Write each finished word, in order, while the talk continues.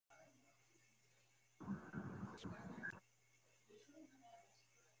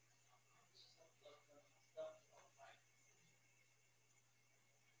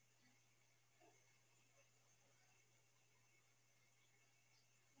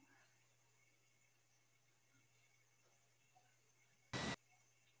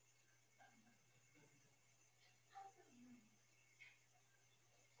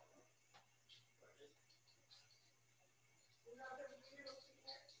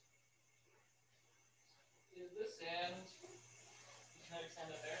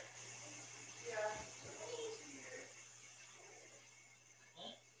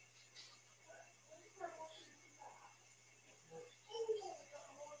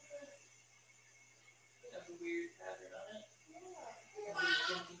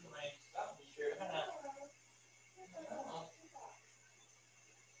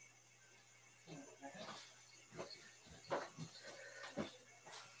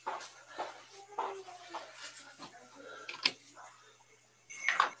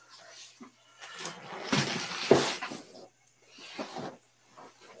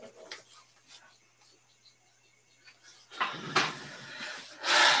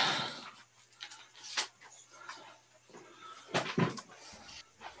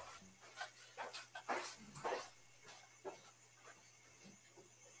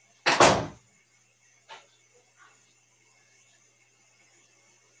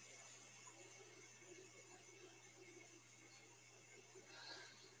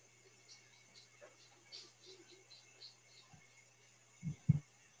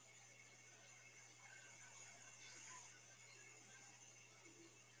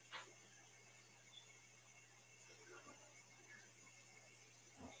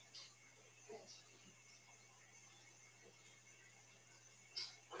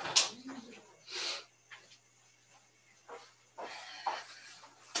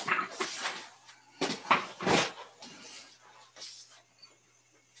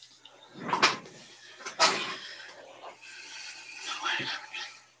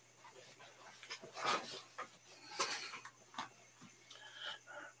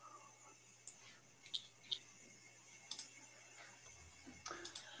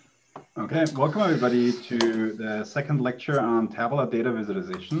Okay, welcome everybody to the second lecture on tabular data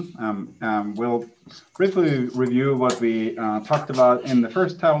visualization. We'll briefly review what we talked about in the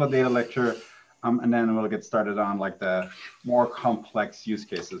first tabular data lecture, and then we'll get started on like the more complex use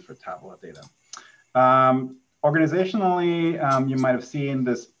cases for tabular data. Organizationally, you might have seen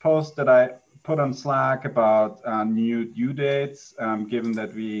this post that I put on Slack about new due dates, given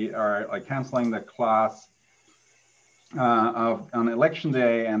that we are like canceling the class on election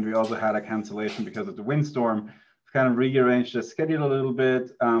day, and we also had a cancellation because of the windstorm. We've kind of rearranged the schedule a little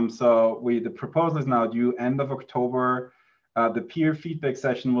bit. So the proposal is now due end of October. The peer feedback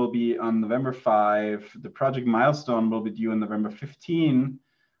session will be on November 5. The project milestone will be due on November 15.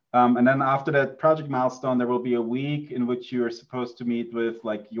 And then after that project milestone, there will be a week in which you are supposed to meet with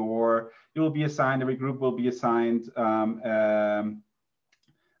like you will be assigned, every group will be assigned a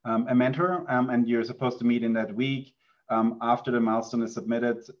mentor, and you're supposed to meet in that week. After the milestone is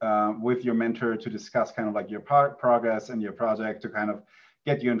submitted with your mentor to discuss kind of like your progress and your project to kind of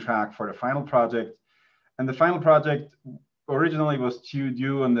get you on track for the final project. And the final project originally was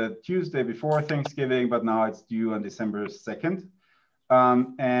due on the Tuesday before Thanksgiving, but now it's due on December 2nd.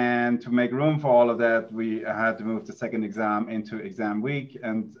 And to make room for all of that, we had to move the second exam into exam week.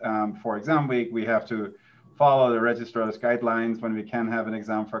 And for exam week, we have to follow the registrar's guidelines when we can have an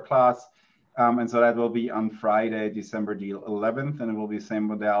exam for class. And so that will be on Friday, December the 11th, and it will be the same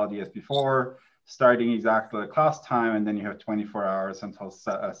modality as before, starting exactly the class time, and then you have 24 hours until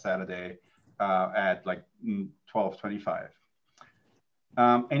Saturday at like 12:25.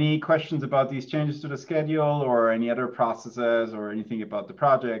 Any questions about these changes to the schedule or any other processes or anything about the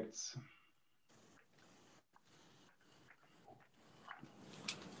projects?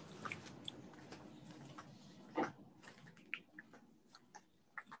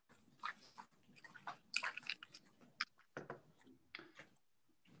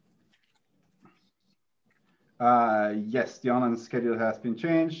 Yes, the online schedule has been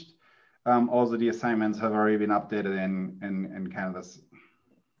changed. Also, the assignments have already been updated in Canvas.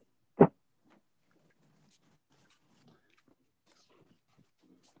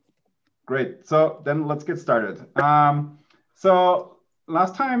 Great. So then let's get started. So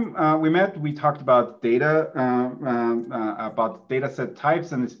last time we met, we talked about data, about data set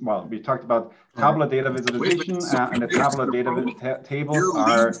types, and well, we talked about tabular data visualization, and the tabular data tables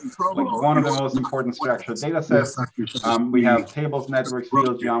are like one of the most important structured data sets. We have tables, networks,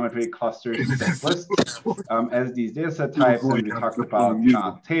 field geometry, clusters, set lists as these data set types, and we talked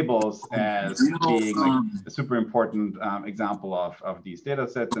about tables as being like a super important example of these data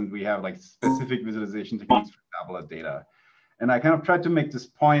sets, and we have like specific visualization techniques for tabular data. And I kind of tried to make this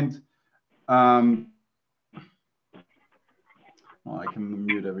point. Well, I can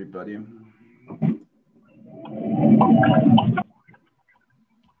mute everybody.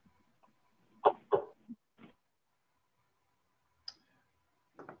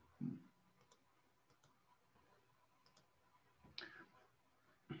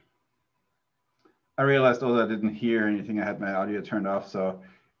 I realized also I didn't hear anything. I had my audio turned off. So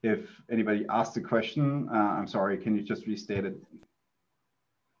if anybody asked a question, I'm sorry, can you just restate it?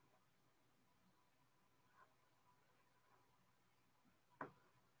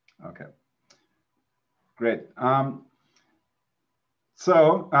 Okay, great.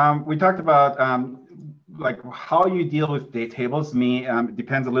 We talked about like how you deal with data tables. It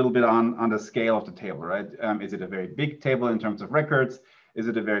depends a little bit on the scale of the table, right? Is it a very big table in terms of records? Is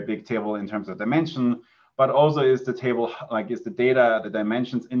it a very big table in terms of dimension? But also, is the table, like, is the data, the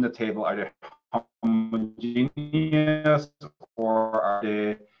dimensions in the table, are they homogeneous or are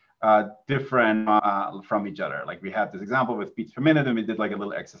they different from each other? Like we had this example with beats per minute, and we did like a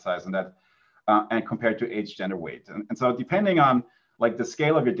little exercise on that, and compared to age, gender, weight. And so depending on like the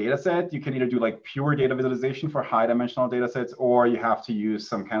scale of your data set, you can either do like pure data visualization for high dimensional data sets, or you have to use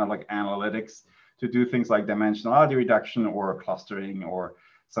some kind of like analytics to do things like dimensionality reduction or clustering or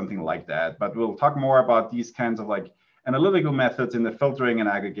something like that. But we'll talk more about these kinds of like analytical methods in the filtering and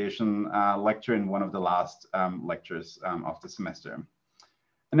aggregation lecture in one of the last lectures of the semester.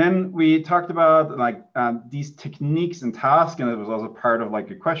 And then we talked about like these techniques and tasks, and it was also part of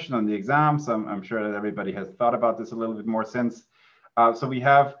like a question on the exam. So I'm sure that everybody has thought about this a little bit more since. So we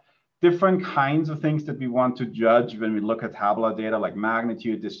have different kinds of things that we want to judge when we look at tabular data, like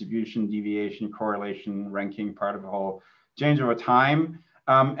magnitude, distribution, deviation, correlation, ranking, part of the whole, change over time.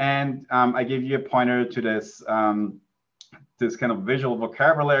 I gave you a pointer to this, this kind of visual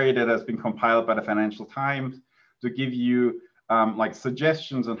vocabulary that has been compiled by the Financial Times to give you like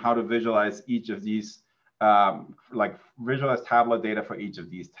suggestions on how to visualize each of these, like visualize tabular data for each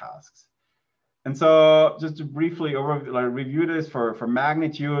of these tasks. And so just to briefly review this for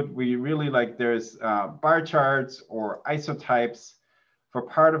magnitude, we really like there's bar charts or isotypes. For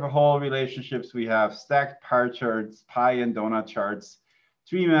part of a whole relationships, we have stacked bar charts, pie and donut charts,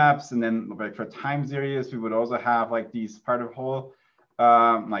 tree maps, and then like for time series, we would also have like these part of whole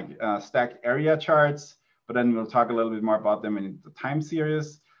stacked area charts, but then we'll talk a little bit more about them in the time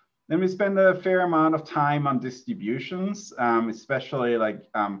series. Then we spend a fair amount of time on distributions, especially like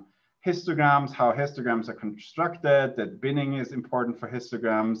histograms, how histograms are constructed, that binning is important for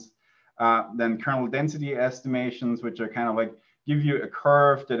histograms. Then kernel density estimations, which are kind of like give you a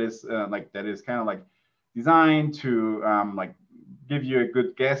curve that is kind of like designed to like give you a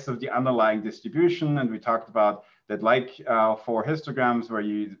good guess of the underlying distribution. And we talked about that, like for histograms where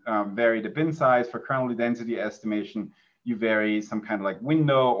you vary the bin size, for kernel density estimation, you vary some kind of like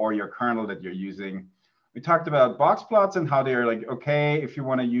window or your kernel that you're using. We talked about box plots and how they're like, okay, if you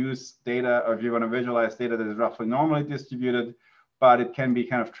want to use data or if you want to visualize data that is roughly normally distributed, but it can be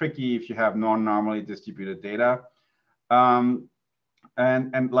kind of tricky if you have non-normally distributed data. And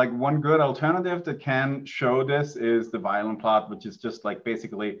like one good alternative that can show this is the Violin plot, which is just like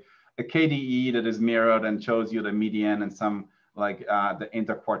basically a KDE that is mirrored and shows you the median and some like the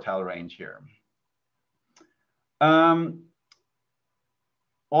interquartile range here.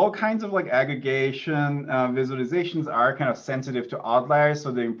 All kinds of like aggregation visualizations are kind of sensitive to outliers.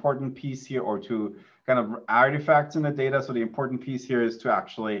 So the important piece here, or to kind of artifacts in the data. So the important piece here is to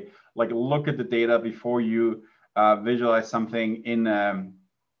actually like look at the data before you visualize something in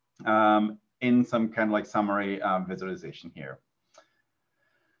some kind of like summary visualization here.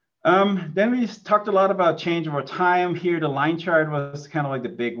 Then we talked a lot about change over time. Here, the line chart was kind of like the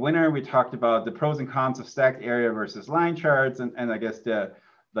big winner. We talked about the pros and cons of stacked area versus line charts, and I guess the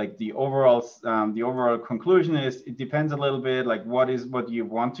overall conclusion is it depends a little bit like what you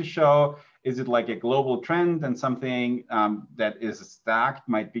want to show. Is it like a global trend, and something that is stacked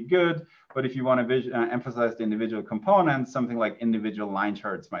might be good, but if you want to emphasize the individual components, something like individual line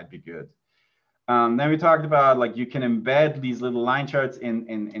charts might be good. Then we talked about like you can embed these little line charts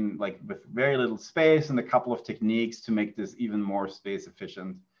in like with very little space, and a couple of techniques to make this even more space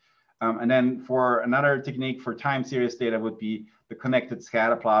efficient. And then for another technique for time series data would be the connected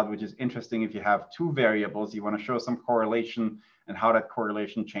scatter plot, which is interesting if you have two variables, you want to show some correlation and how that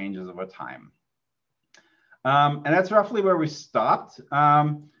correlation changes over time. And that's roughly where we stopped.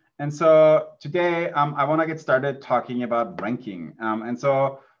 And so today I want to get started talking about ranking. And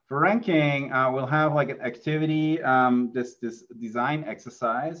so for ranking, we'll have like an activity, this design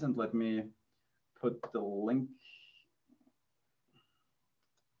exercise, and let me put the link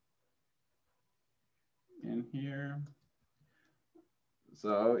in here.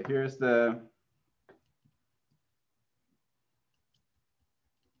 So here's the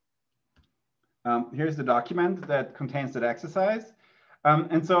document that contains that exercise.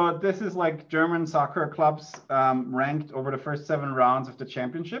 And so this is like German soccer clubs ranked over the first 7 rounds of the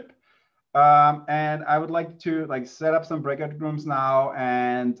championship. And I would like to like set up some breakout rooms now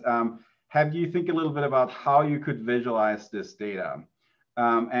and have you think a little bit about how you could visualize this data.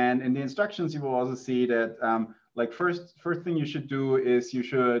 And in the instructions, you will also see that like first thing you should do is you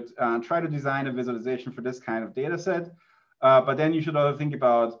should try to design a visualization for this kind of data set. But then you should also think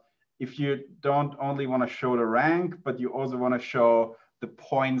about if you don't only want to show the rank, but you also want to show the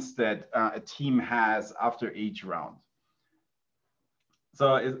points that a team has after each round.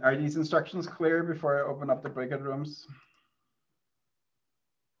 So are these instructions clear before I open up the breakout rooms?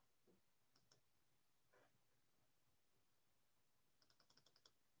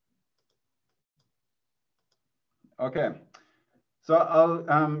 Okay, so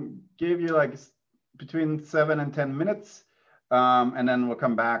I'll give you like between 7 and 10 minutes, and then we'll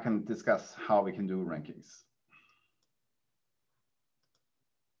come back and discuss how we can do rankings.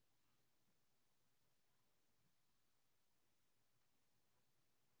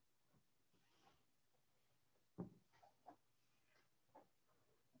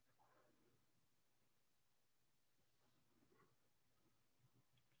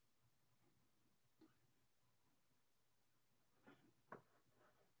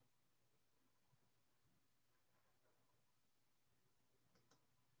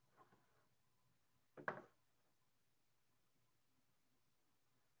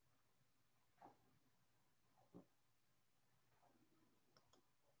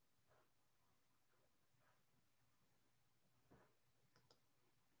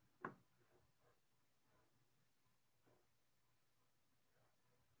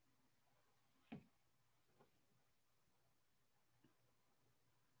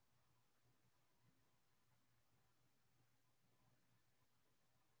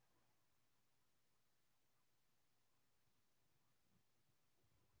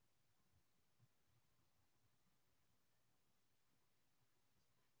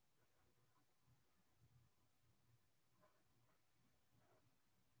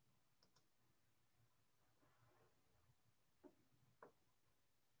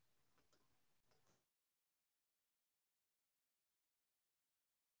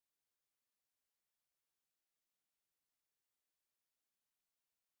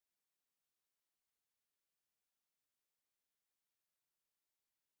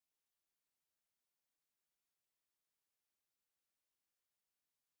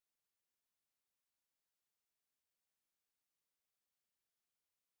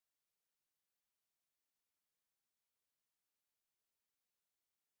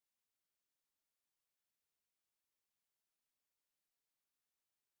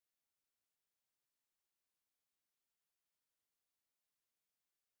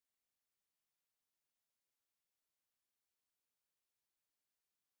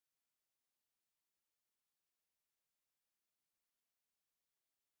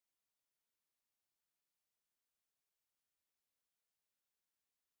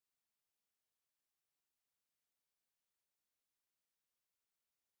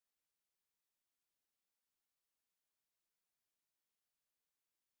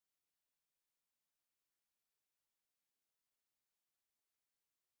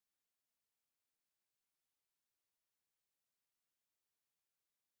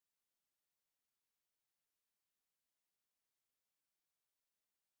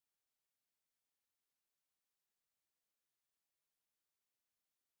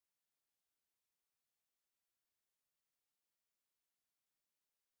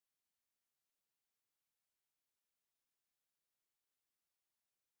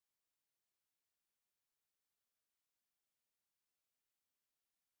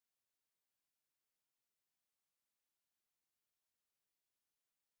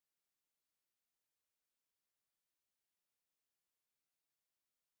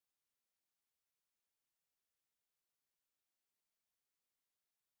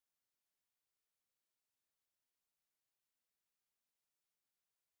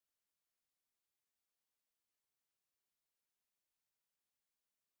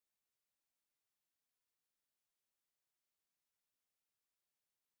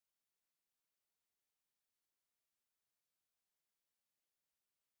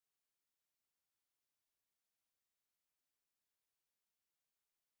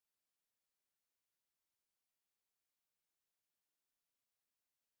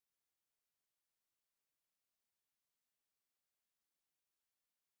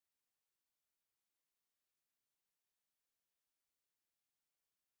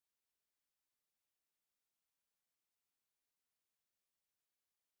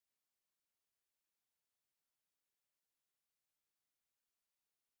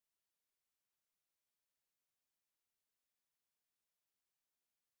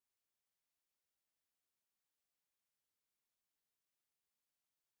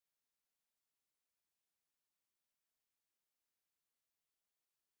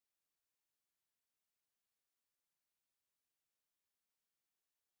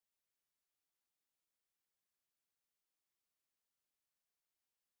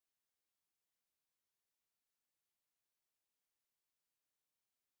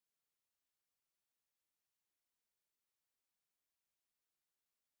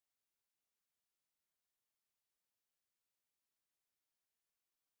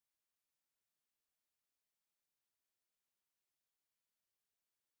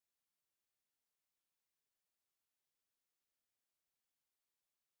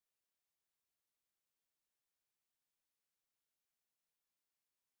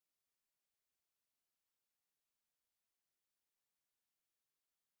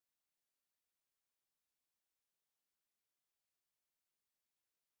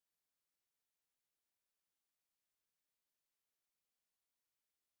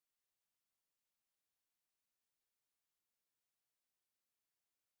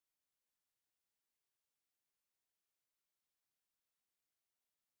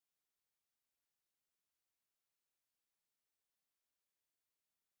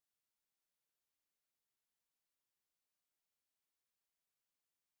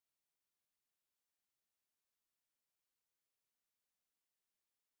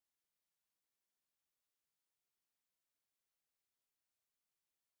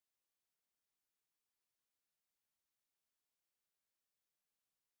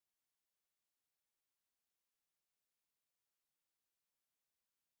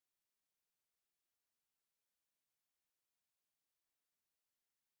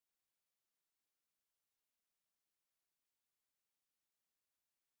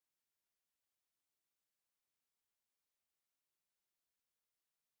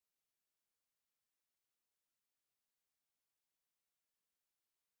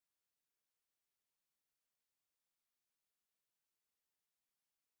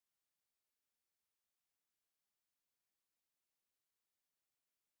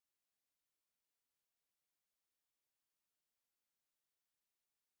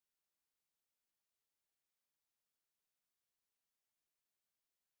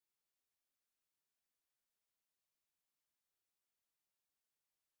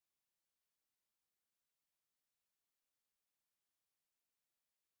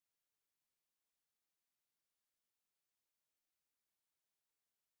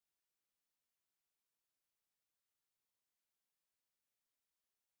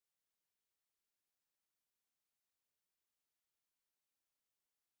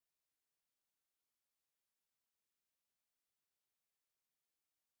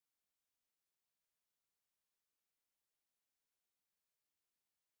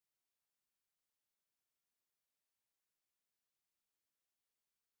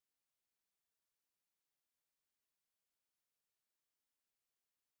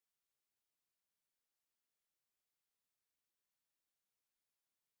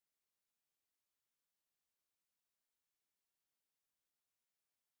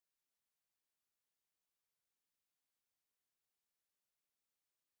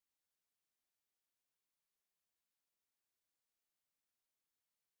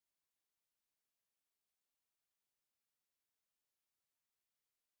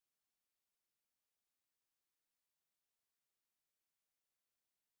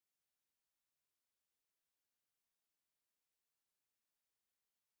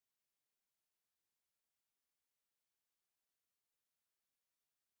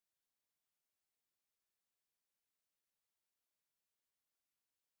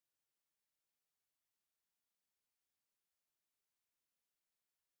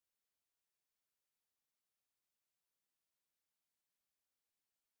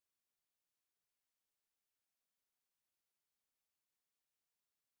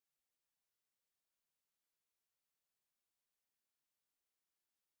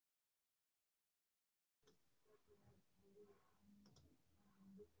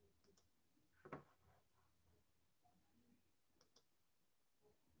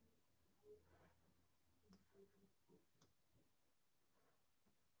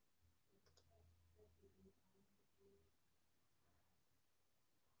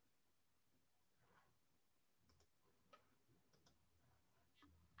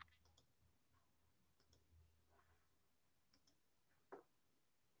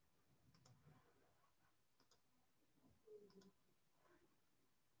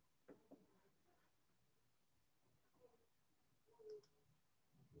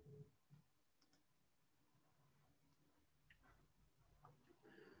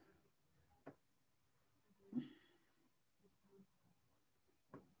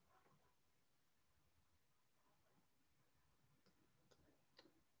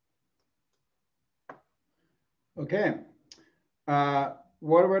 Okay.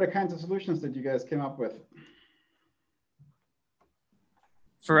 What were the kinds of solutions that you guys came up with?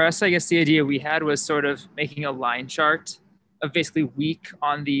 For us, I guess the idea we had was sort of making a line chart of basically week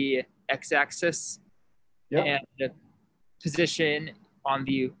on the x-axis and position on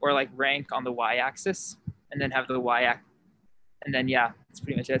the, or like rank on the y-axis, and then have the y-axis. And then, yeah, that's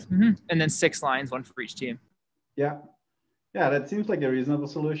pretty much it. And then 6 lines, one for each team. Yeah. Yeah, that seems like a reasonable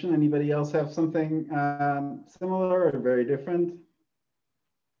solution. Anybody else have something similar or very different?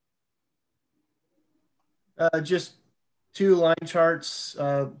 Just 2 line charts,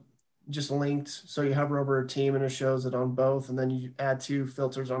 just linked. So you hover over a team and it shows it on both. And then you add 2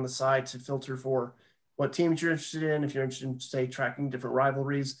 filters on the side to filter for what teams you're interested in. If you're interested in, say, tracking different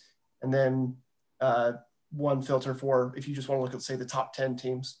rivalries. And then 1 filter for if you just want to look at, say, the top 10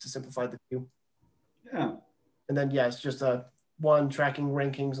 teams to simplify the view. Yeah. And then, yeah, it's just one tracking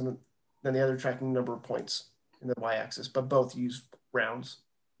rankings and then the other tracking number of points in the y-axis, but both use rounds.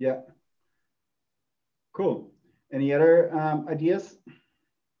 Yeah. Cool. Any other ideas?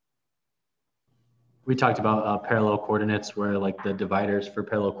 We talked about parallel coordinates, where like the dividers for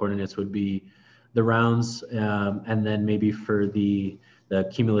parallel coordinates would be the rounds, and then maybe for the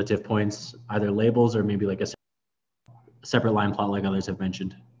cumulative points, either labels or maybe like a separate line plot like others have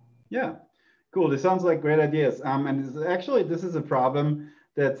mentioned. Yeah, cool. This sounds like great ideas. And this is a problem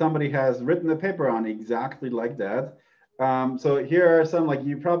that somebody has written a paper on exactly like that. So here are some, like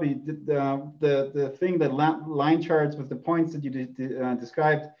you probably did the thing that line charts with the points that you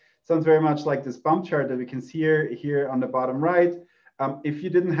described sounds very much like this bump chart that we can see here on the bottom right. If you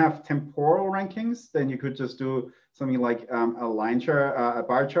didn't have temporal rankings, then you could just do something like a line chart, a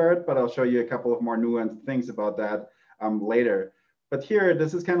bar chart, but I'll show you a couple of more nuanced things about that later. But here,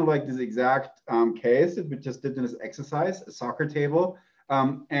 this is kind of like this exact case that we just did in this exercise, a soccer table.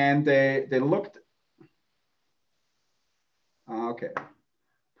 And they looked, okay,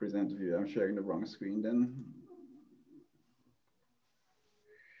 present view, I'm sharing the wrong screen then.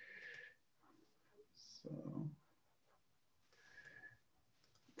 So,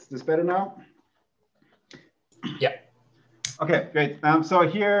 is this better now? Yeah. Okay, great. So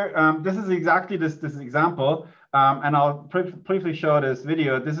here, this is exactly this example, and I'll briefly show this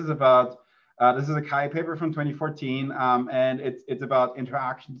video. This is about this is a Kai paper from 2014, and it's about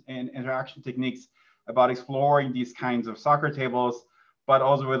interaction techniques, about exploring these kinds of soccer tables, but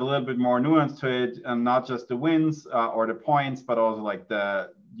also with a little bit more nuance to it, and not just the wins or the points, but also like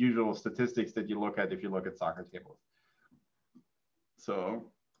the usual statistics that you look at if you look at soccer tables. So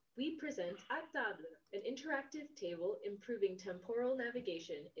we present at Table, an interactive table improving temporal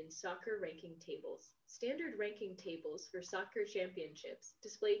navigation in soccer ranking tables. Standard ranking tables for soccer championships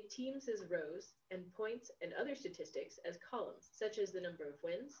display teams as rows and points and other statistics as columns, such as the number of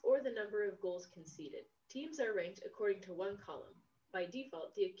wins or the number of goals conceded. Teams are ranked according to one column, by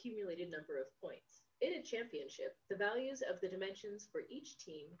default the accumulated number of points. In a championship, the values of the dimensions for each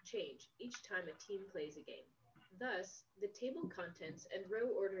team change each time a team plays a game. Thus, the table contents and row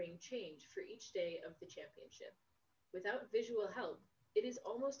ordering change for each day of the championship. Without visual help, it is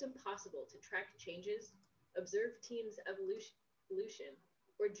almost impossible to track changes, observe teams' evolution,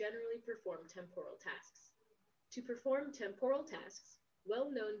 or generally perform temporal tasks. To perform temporal tasks,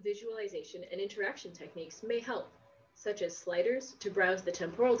 well-known visualization and interaction techniques may help, such as sliders to browse the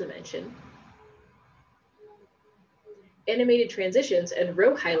temporal dimension, animated transitions and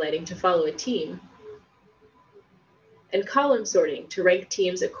row highlighting to follow a team, and column sorting to rank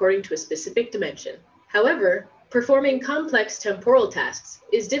teams according to a specific dimension. However, performing complex temporal tasks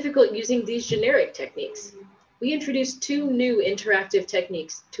is difficult using these generic techniques. We introduced 2 new interactive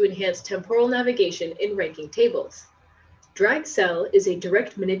techniques to enhance temporal navigation in ranking tables. Drag cell is a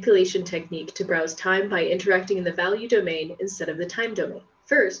direct manipulation technique to browse time by interacting in the value domain instead of the time domain.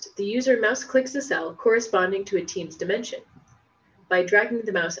 First, the user mouse clicks a cell corresponding to a team's dimension. By dragging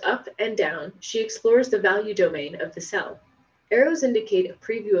the mouse up and down, she explores the value domain of the cell. Arrows indicate a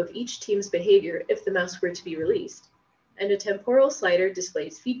preview of each team's behavior if the mouse were to be released, and a temporal slider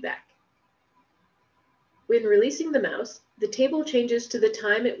displays feedback. When releasing the mouse, the table changes to the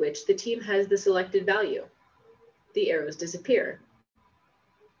time at which the team has the selected value. The arrows disappear.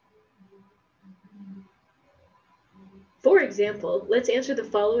 For example, let's answer the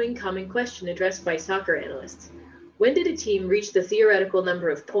following common question addressed by soccer analysts. When did a team reach the theoretical number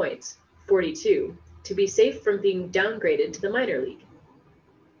of points, 42, to be safe from being downgraded to the minor league?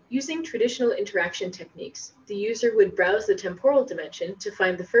 Using traditional interaction techniques, the user would browse the temporal dimension to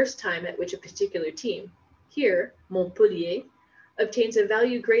find the first time at which a particular team, here Montpellier, obtains a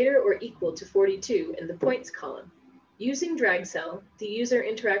value greater or equal to 42 in the points column. Using DragCell, the user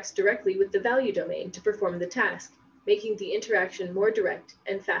interacts directly with the value domain to perform the task, making the interaction more direct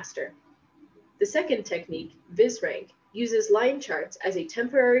and faster. The second technique, VisRank, uses line charts as a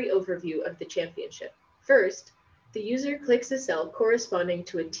temporary overview of the championship. First, the user clicks a cell corresponding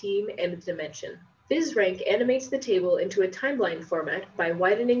to a team and a dimension. VisRank animates the table into a timeline format by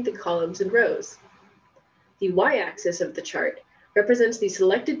widening the columns and rows. The y-axis of the chart represents the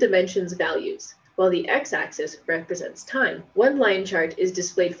selected dimension's values, while the x-axis represents time. One line chart is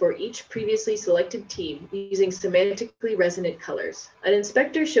displayed for each previously selected team using semantically resonant colors. An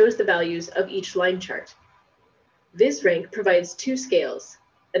inspector shows the values of each line chart. VisRank provides two scales,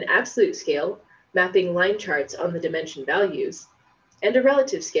 an absolute scale, mapping line charts on the dimension values, and a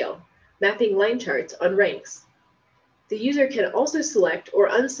relative scale, mapping line charts on ranks. The user can also select or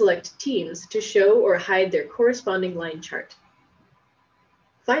unselect teams to show or hide their corresponding line chart.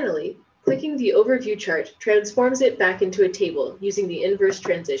 Finally, clicking the overview chart transforms it back into a table using the inverse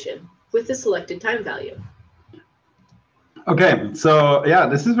transition with the selected time value. Okay, so yeah,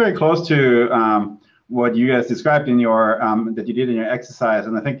 this is very close to what you guys described in your, that you did in your exercise.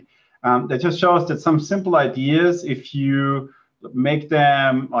 And I think that just shows that some simple ideas, if you make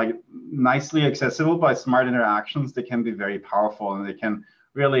them like nicely accessible by smart interactions, they can be very powerful, and they can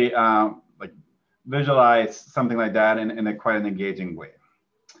really like visualize something like that in a quite an engaging way.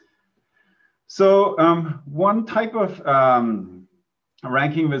 So one type of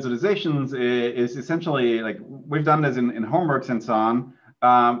ranking visualizations is essentially, like we've done this in homeworks and so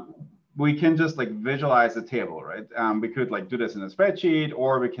on. We can just like visualize a table, right? We could like do this in a spreadsheet,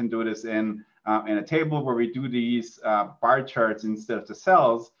 or we can do this in a table where we do these bar charts instead of the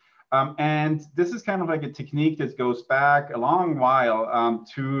cells. And this is kind of like a technique that goes back a long while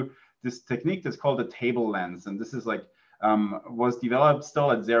to this technique that's called the table lens. And this is like was developed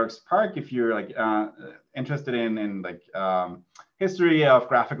still at Xerox PARC. If you're like interested in like history of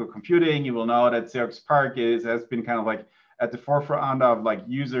graphical computing, you will know that Xerox PARC has been kind of like at the forefront of like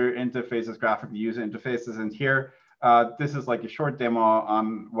user interfaces, graphical user interfaces. And here, this is like a short demo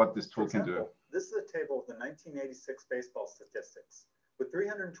on what this tool can do. This is a table of the 1986 baseball statistics with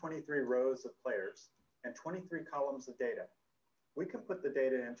 323 rows of players and 23 columns of data. We can put the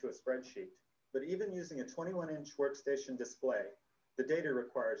data into a spreadsheet, but even using a 21-inch workstation display, the data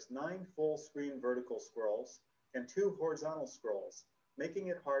requires 9 full screen vertical scrolls and 2 horizontal scrolls, making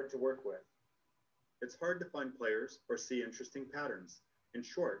it hard to work with. It's hard to find players or see interesting patterns. In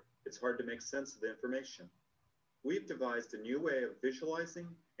short, it's hard to make sense of the information. We've devised a new way of visualizing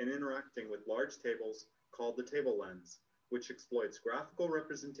and interacting with large tables called the table lens, which exploits graphical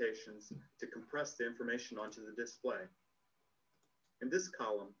representations to compress the information onto the display. In this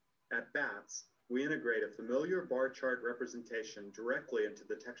column, at bats, we integrate a familiar bar chart representation directly into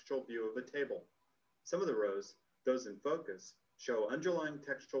the textual view of a table. Some of the rows, those in focus, show underlying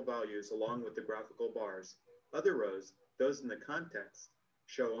textual values along with the graphical bars. Other rows, those in the context,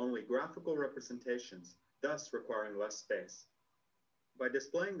 show only graphical representations, thus requiring less space. By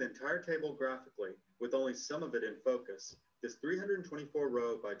displaying the entire table graphically with only some of it in focus, this 324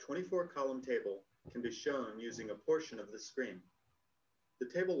 row by 24 column table can be shown using a portion of the screen.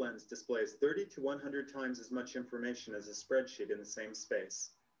 The table lens displays 30 to 100 times as much information as a spreadsheet in the same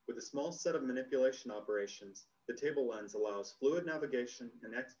space. With a small set of manipulation operations, the table lens allows fluid navigation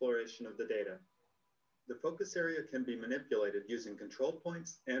and exploration of the data. The focus area can be manipulated using control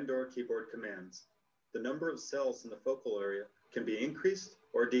points and/or keyboard commands. The number of cells in the focal area can be increased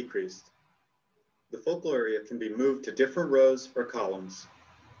or decreased. The focal area can be moved to different rows or columns.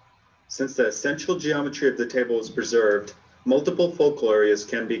 Since the essential geometry of the table is preserved, multiple focal areas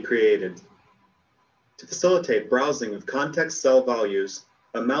can be created. To facilitate browsing of context cell values,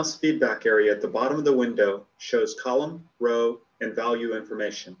 a mouse feedback area at the bottom of the window shows column, row, and value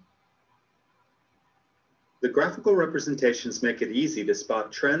information. The graphical representations make it easy to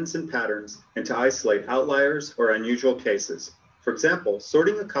spot trends and patterns and to isolate outliers or unusual cases. For example,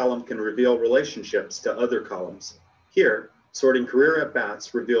 sorting a column can reveal relationships to other columns. Here, sorting career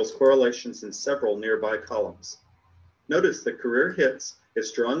at-bats reveals correlations in several nearby columns. Notice that career hits is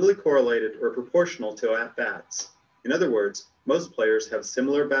strongly correlated or proportional to at-bats. In other words, most players have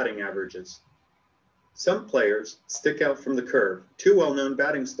similar batting averages. Some players stick out from the curve, 2 well-known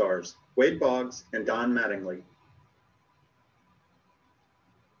batting stars, Wade Boggs and Don Mattingly.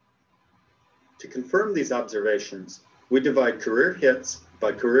 To confirm these observations, we divide career hits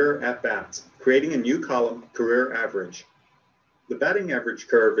by career at-bats, creating a new column, career average. The batting average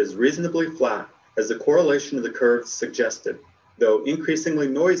curve is reasonably flat, as the correlation of the curves suggested, though increasingly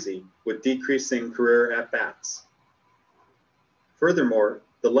noisy with decreasing career at-bats. Furthermore,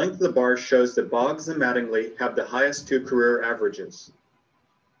 The length of the bar shows that Boggs and Mattingly have the highest 2 career averages.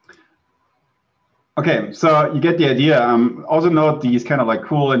 Okay, so you get the idea. Also note these kind of like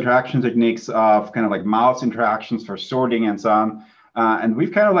cool interaction techniques of kind of like mouse interactions for sorting and so on. And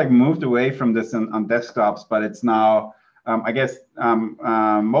we've kind of like moved away from this on desktops, but it's now, I guess,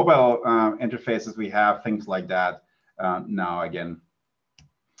 mobile interfaces, we have things like that now again.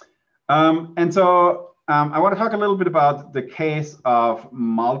 And so I want to talk a little bit about the case of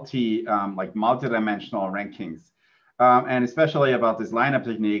multi-dimensional rankings. And especially about this lineup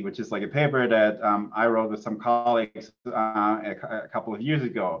technique, which is like a paper that I wrote with some colleagues a couple of years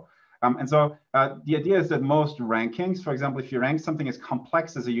ago. And so the idea is that most rankings, for example, if you rank something as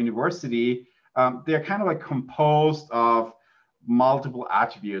complex as a university, they're kind of like composed of multiple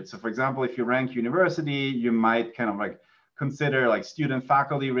attributes. So for example, if you rank university, you might kind of like consider like student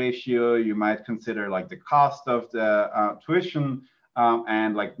faculty ratio, you might consider like the cost of the tuition,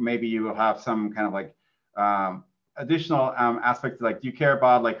 and like maybe you will have some kind of like additional aspects, like do you care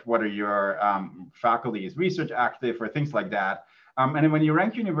about like what are your faculty is research active or things like that. And then when you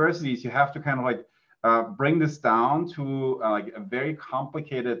rank universities, you have to kind of like bring this down to like a very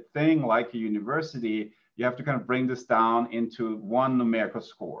complicated thing like a university. You have to kind of bring this down into one numerical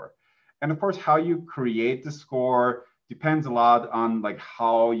score. And of course, how you create the score depends a lot on like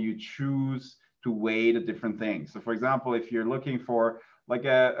how you choose to weigh the different things. So for example, if you're looking for like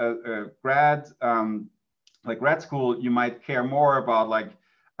a grad school, you might care more about like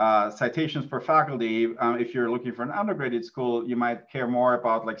citations per faculty. If you're looking for an undergraduate school, you might care more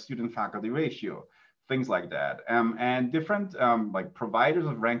about like student faculty ratio, things like that. And different like providers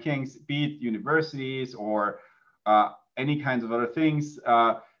of rankings, be it universities or any kinds of other things,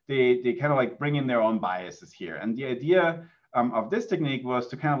 they kind of like bring in their own biases here. And the idea of this technique was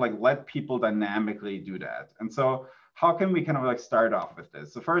to kind of like let people dynamically do that. And so how can we kind of like start off with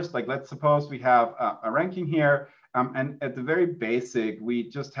this? So first, like, let's suppose we have a ranking here. And at the very basic, we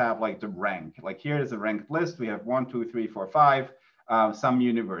just have like the rank. Like here is a ranked list. We have 1, 2, 3, 4, 5, some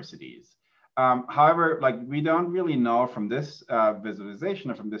universities. However, like we don't really know from this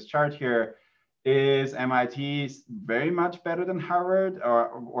visualization or from this chart here, is MIT very much better than Harvard,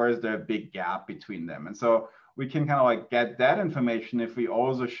 or is there a big gap between them? And so we can kind of like get that information if we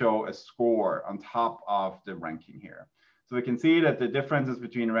also show a score on top of the ranking here. So we can see that the differences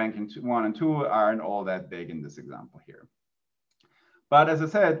between ranking 1 and 2 aren't all that big in this example here. But as I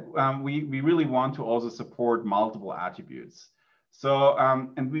said, we really want to also support multiple attributes. So,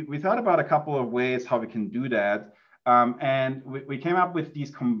 and we thought about a couple of ways how we can do that. And we came up with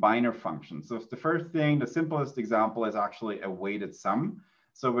these combiner functions. So the first thing, the simplest example is actually a weighted sum.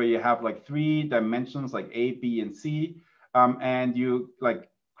 So where you have like 3 dimensions like A, B, and C, and you like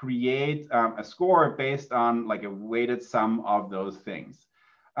create a score based on like a weighted sum of those things.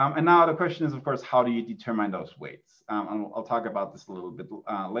 And now the question is, of course, how do you determine those weights? And I'll talk about this a little bit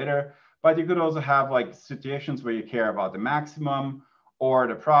later. But you could also have like situations where you care about the maximum, or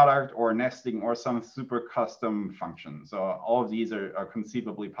the product, or nesting, or some super custom function. So all of these are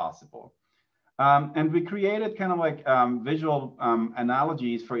conceivably possible. And we created kind of like visual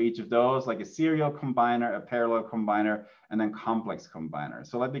analogies for each of those, like a serial combiner, a parallel combiner, and then complex combiner.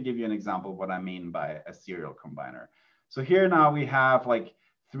 So let me give you an example of what I mean by a serial combiner. So here now we have like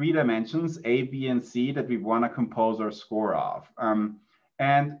 3 dimensions, A, B, and C, that we want to compose our score of.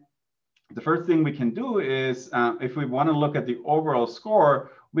 And the first thing we can do is, if we want to look at the overall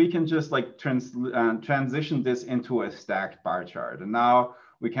score, we can just like transition this into a stacked bar chart. And now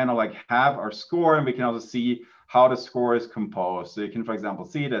we kind of like have our score, and we can also see how the score is composed. So you can, for example,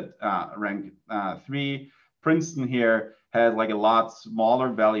 see that rank 3, Princeton here has like a lot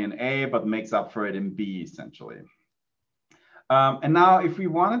smaller value in A, but makes up for it in B essentially. And now if we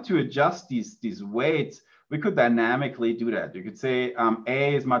wanted to adjust these weights, we could dynamically do that. You could say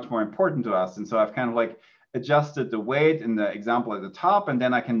A is much more important to us. And so I've kind of like adjusted the weight in the example at the top, and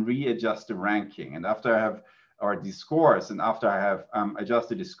then I can readjust the ranking. And after I have, or the scores, and after I have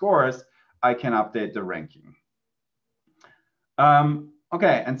adjusted the scores, I can update the ranking.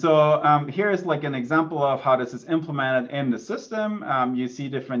 Okay, and so here is like an example of how this is implemented in the system. You see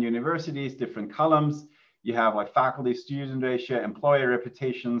different universities, different columns. You have like faculty student ratio, employer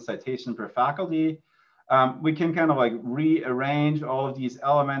reputation, citation per faculty. We can kind of like rearrange all of these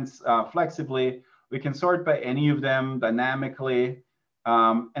elements flexibly. We can sort by any of them dynamically.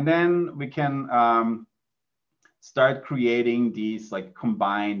 And then we can start creating these like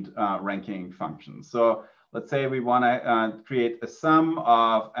combined ranking functions. So let's say we want to create a sum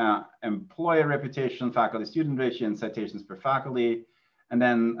of employer reputation, faculty student ratio, and citations per faculty, and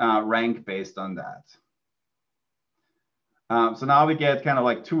then rank based on that. So now we get kind of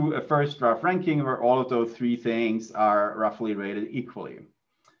like a first draft ranking where all of those three things are roughly rated equally.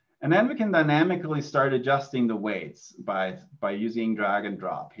 And then we can dynamically start adjusting the weights by using drag and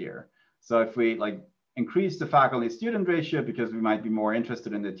drop here. So if we like increase the faculty student ratio because we might be more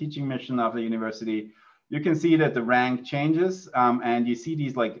interested in the teaching mission of the university, you can see that the rank changes, and you see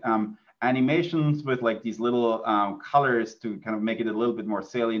these like animations with like these little colors to kind of make it a little bit more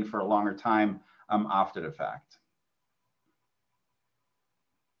salient for a longer time after the fact.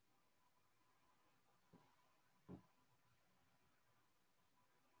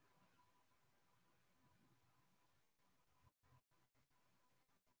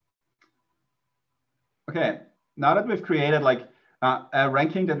 Okay, now that we've created like a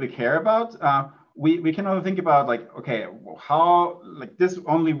ranking that we care about, we can also think about like, okay, how like this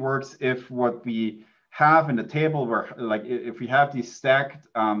only works if what we have in the table where like if we have these stacked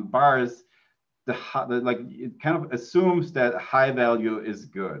bars, like it kind of assumes that high value is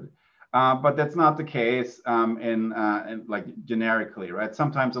good. But that's not the case in like generically, right?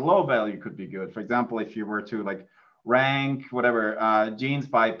 Sometimes a low value could be good. For example, if you were to like rank whatever genes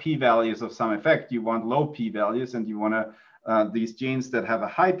by p-values of some effect, you want low p-values, and you want to these genes that have a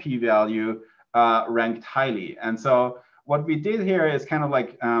high p-value ranked highly. And so what we did here is kind of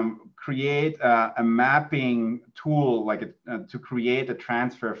like create a mapping tool like to create a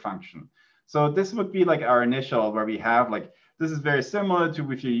transfer function. So this would be like our initial where we have like, this is very similar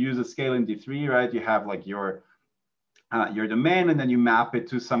to if you use a scale in D3, right? You have like your domain, and then you map it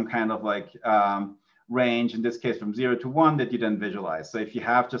to some kind of like range, in this case from 0 to 1, that you then visualize. So if you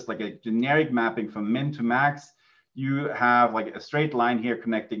have just like a generic mapping from min to max, you have like a straight line here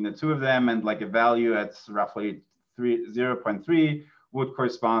connecting the two of them, and like a value at roughly 0.3 would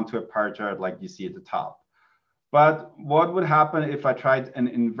correspond to a pie chart like you see at the top. But what would happen if I tried an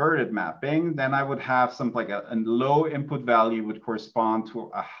inverted mapping? Then I would have something like a low input value would correspond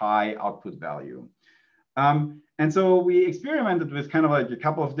to a high output value. And so we experimented with kind of like a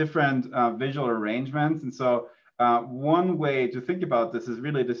couple of different visual arrangements. And so one way to think about this is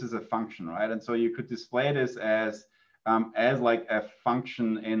really, this is a function, right? And so you could display this as like a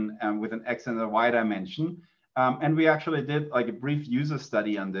function in with an X and a Y dimension. And we actually did like a brief user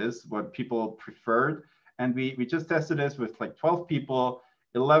study on this, what people preferred. And we just tested this with like 12 people.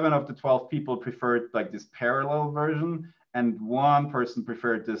 11 of the 12 people preferred like this parallel version, and one person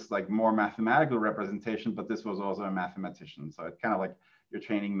preferred this like more mathematical representation, but this was also a mathematician. So it kind of like your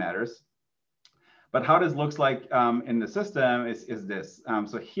training matters. But how this looks like in the system is this.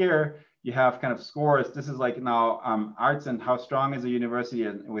 So here you have kind of scores. This is like now arts and how strong is a university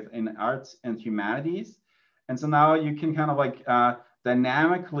within arts and humanities. And so now you can kind of like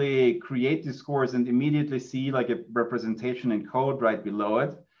dynamically create these scores and immediately see like a representation in code right below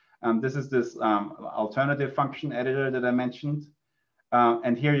it. This is this alternative function editor that I mentioned.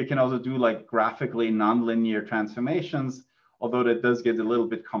 And here you can also do like graphically nonlinear transformations, although that does get a little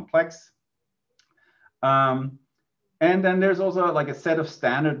bit complex. And then there's also like a set of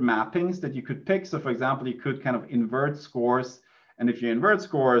standard mappings that you could pick. So for example, you could kind of invert scores. And if you invert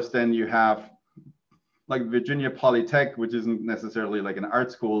scores, then you have like Virginia Polytech, which isn't necessarily like an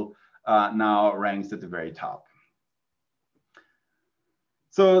art school, now ranks at the very top.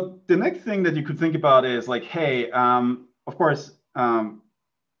 So the next thing that you could think about is like, hey, of course,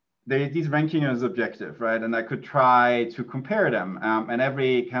 these ranking is objective, right? And I could try to compare them. And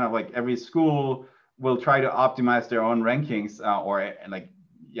every kind of like every school will try to optimize their own rankings or like,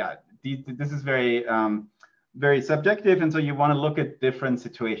 yeah, this is very, very subjective. And so you want to look at different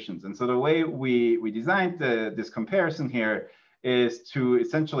situations. And so the way we designed this comparison here is to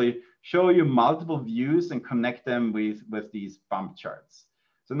essentially show you multiple views and connect them with these bump charts.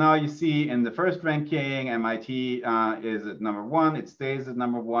 So now you see in the first ranking, MIT is at number 1. It stays at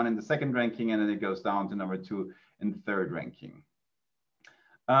number 1 in the second ranking, and then it goes down to number 2 in the third ranking.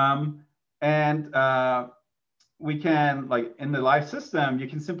 We can, like in the live system, you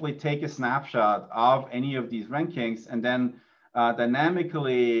can simply take a snapshot of any of these rankings and then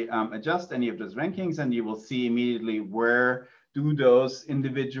dynamically adjust any of those rankings, and you will see immediately where do those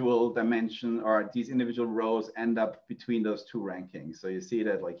individual dimension or these individual rows end up between those two rankings. So you see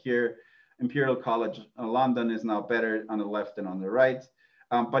that like here, Imperial College London is now better on the left than on the right.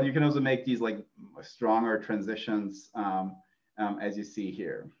 But you can also make these like stronger transitions as you see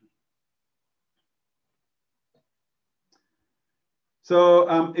here.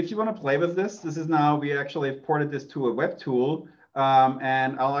 So if you want to play with this is now, we actually ported this to a web tool.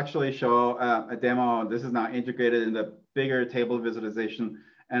 And I'll actually show a demo. This is now integrated in the bigger table visualization.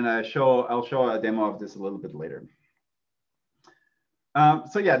 And I'll show a demo of this a little bit later.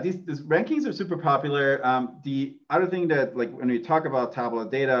 So yeah, these rankings are super popular. The other thing that, like, when we talk about tabular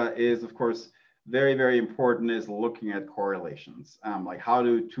data is, of course, very, very important is looking at correlations. Like, how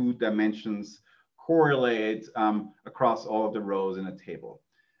do two dimensions correlate across all of the rows in a table?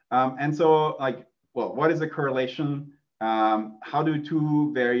 And so, like, well, what is a correlation? How do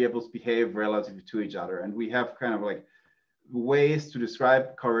two variables behave relative to each other? And we have kind of like ways to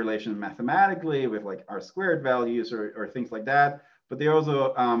describe correlation mathematically with like R-squared values or things like that. But they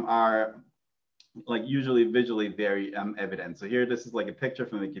also are like usually visually very evident. So here, this is like a picture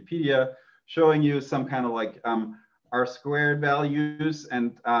from Wikipedia showing you some kind of like R-squared values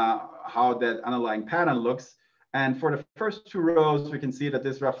and how that underlying pattern looks. And for the first two rows, we can see that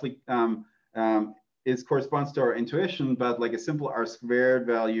this roughly corresponds to our intuition, but like a simple R-squared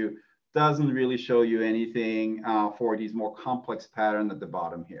value doesn't really show you anything for these more complex patterns at the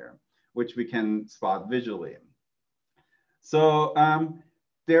bottom here, which we can spot visually. So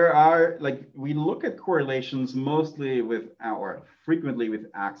there are, like, we look at correlations mostly with, or frequently with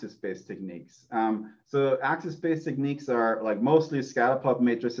axis-based techniques. So axis-based techniques are like mostly scatterplot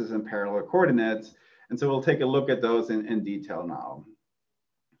matrices and parallel coordinates. And so we'll take a look at those in detail now.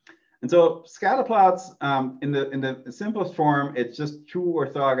 And so scatterplots, in the simplest form, it's just two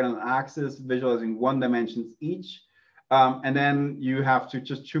orthogonal axes visualizing one dimensions each. And then you have to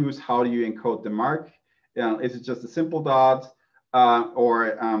just choose how do you encode the mark. Is it just a simple dot?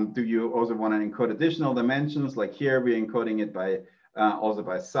 Or do you also want to encode additional dimensions? Like here, we're encoding it by also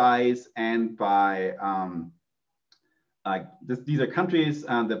by size and by these are countries,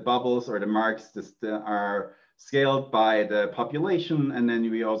 and the bubbles or the marks are scaled by the population, and then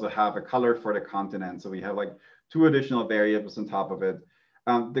we also have a color for the continent. So we have like two additional variables on top of it.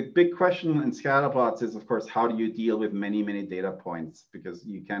 The big question in scatterplots is, of course, how do you deal with many, many data points? Because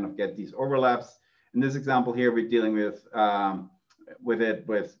you kind of get these overlaps. In this example here, we're dealing with kind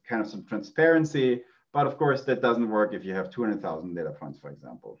of some transparency, but of course that doesn't work if you have 200,000 data points, for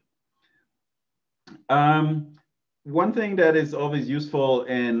example. One thing that is always useful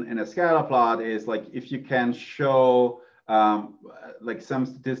in a scatter plot is like if you can show like some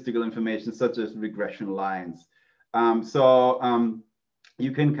statistical information such as regression lines.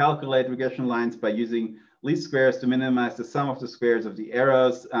 You can calculate regression lines by using least squares to minimize the sum of the squares of the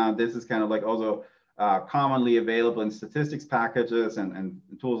errors. This is kind of like also commonly available in statistics packages and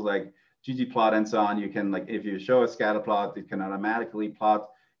tools like ggplot and so on. You can, like, if you show a scatter plot, it can automatically plot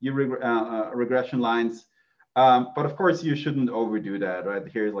your regression lines. But of course, you shouldn't overdo that, right?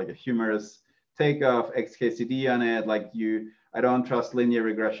 Here's like a humorous take of XKCD on it. Like I don't trust linear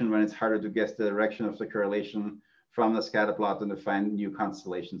regression when it's harder to guess the direction of the correlation from the scatter plot than to find new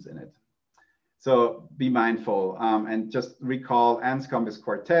constellations in it. So be mindful and just recall Anscombe's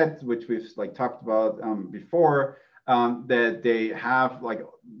quartet, which we've like talked about before, that they have like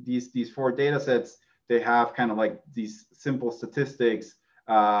these four data sets. They have kind of like these simple statistics.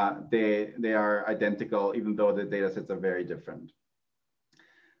 They are identical, even though the data sets are very different.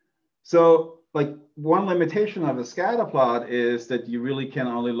 So like one limitation of a scatter plot is that you really can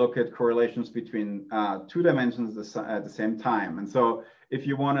only look at correlations between two dimensions at the same time. And so if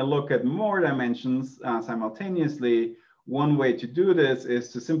you want to look at more dimensions simultaneously, one way to do this is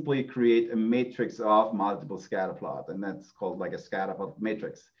to simply create a matrix of multiple scatter plot, and that's called like a scatter plot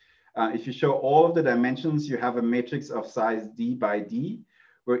matrix. If you show all of the dimensions, you have a matrix of size d by d,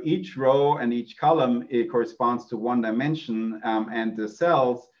 where each row and each column, it corresponds to one dimension, and the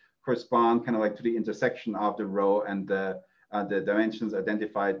cells correspond kind of like to the intersection of the row and the dimensions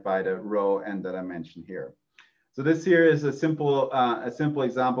identified by the row and the dimension here. So this here is a simple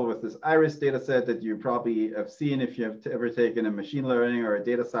example with this iris data set that you probably have seen if you have ever taken a machine learning or a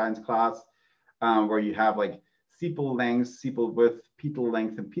data science class, where you have like sepal length, sepal width, petal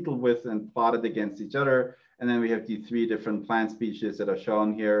length, and petal width, and plotted against each other. And then we have the three different plant species that are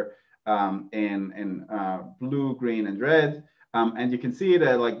shown here in blue, green, and red. And you can see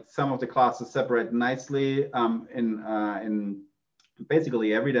that like some of the classes separate nicely in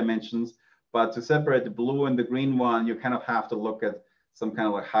basically every dimensions. But to separate the blue and the green one, you kind of have to look at some kind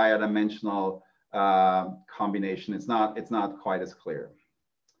of like higher dimensional combination. It's not quite as clear.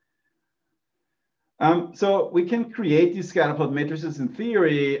 So we can create these scatter plot matrices in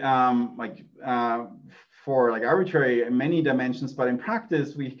theory, for like arbitrary many dimensions, but in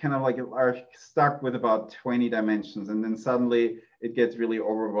practice, we kind of like are stuck with about 20 dimensions. And then suddenly it gets really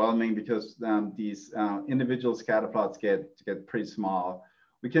overwhelming because these individual scatter plots get pretty small.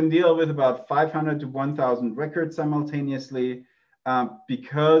 We can deal with about 500 to 1,000 records simultaneously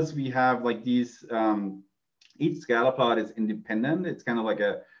because we have like these, each scatter plot is independent. It's kind of like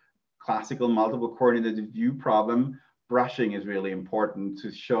a classical multiple coordinated view problem, brushing is really important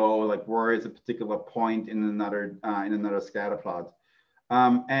to show like where is a particular point in another scatter plot.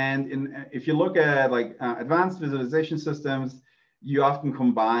 And if you look at like advanced visualization systems, you often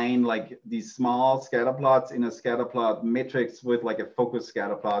combine like these small scatter plots in a scatter plot matrix with like a focus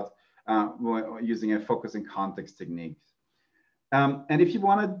scatter plot using a focus and context technique. And if you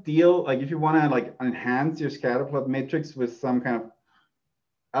want to if you want to like enhance your scatter plot matrix with some kind of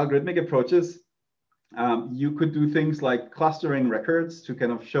algorithmic approaches, you could do things like clustering records to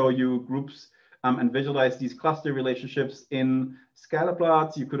kind of show you groups and visualize these cluster relationships in scatter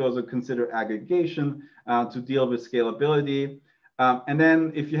plots. You could also consider aggregation to deal with scalability. And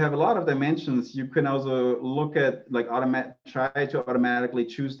then if you have a lot of dimensions, you can also look at like try to automatically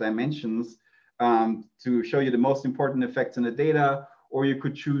choose dimensions to show you the most important effects in the data, or you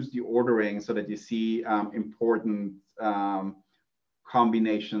could choose the ordering so that you see important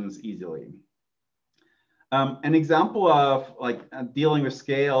combinations easily. An example of like dealing with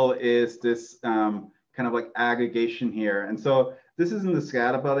scale is this kind of like aggregation here. And so this isn't a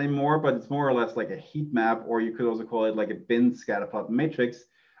scatter plot anymore, but it's more or less like a heat map, or you could also call it like a bin scatter plot matrix.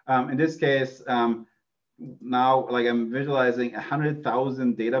 In this case, now like I'm visualizing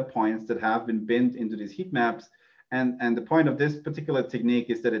 100,000 data points that have been binned into these heat maps. And the point of this particular technique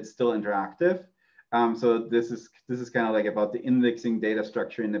is that it's still interactive. So this is kind of like about the indexing data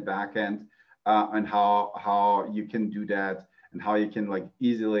structure in the backend and how you can do that and how you can like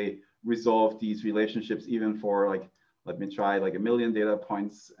easily resolve these relationships even for like, let me try like 1 million data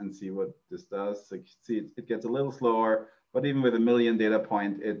points and see what this does. So you see it gets a little slower, but even with 1 million data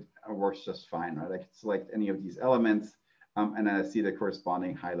point, it works just fine, right? I can select any of these elements and then I see the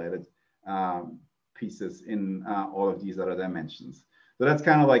corresponding highlighted pieces in all of these other dimensions. So that's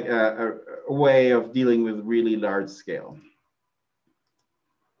kind of like a way of dealing with really large scale.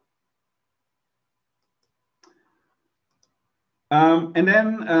 And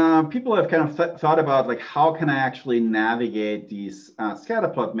then people have kind of thought about like, how can I actually navigate these scatter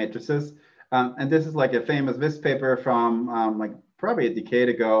plot matrices? And this is like a famous Wisp paper from like probably a decade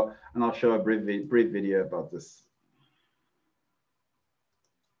ago, and I'll show a brief video about this.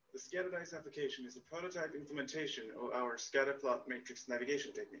 The ScatterDice application is a prototype implementation of our scatter plot matrix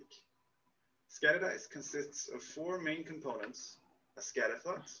navigation technique. ScatterDice consists of 4 main components: a scatter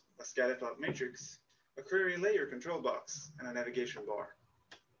plot matrix, a query layer control box, and a navigation bar.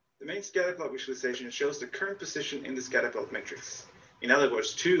 The main scatter plot visualization shows the current position in the scatter plot matrix. In other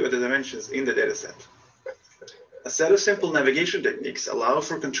words, 2 of the dimensions in the dataset. A set of simple navigation techniques allow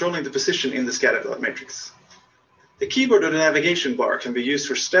for controlling the position in the scatter plot matrix. The keyboard of the navigation bar can be used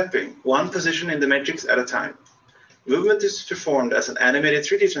for stepping one position in the matrix at a time. Movement is performed as an animated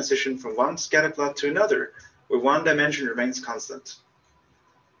 3D transition from one scatter plot to another, where one dimension remains constant.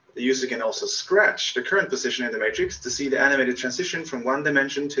 The user can also scratch the current position in the matrix to see the animated transition from one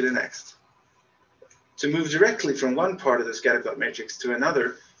dimension to the next. To move directly from one part of the scatter plot matrix to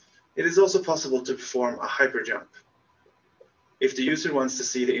another, it is also possible to perform a hyperjump. If the user wants to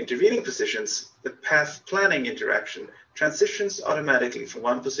see the intervening positions, the path planning interaction transitions automatically from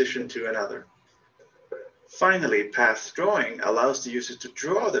one position to another. Finally, path drawing allows the user to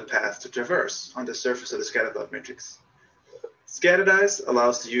draw the path to traverse on the surface of the scatter plot matrix. ScatterDice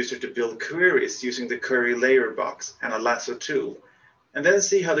allows the user to build queries using the query layer box and a lasso tool, and then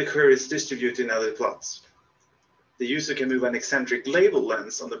see how the queries distribute in other plots. The user can move an eccentric label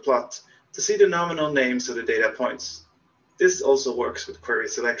lens on the plot to see the nominal names of the data points. This also works with query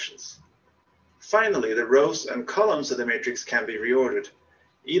selections. Finally, the rows and columns of the matrix can be reordered,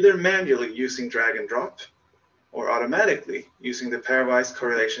 either manually using drag and drop, or automatically using the pairwise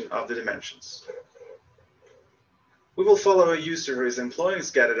correlation of the dimensions. We will follow a user who is employing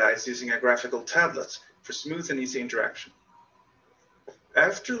ScatterDice using a graphical tablet for smooth and easy interaction.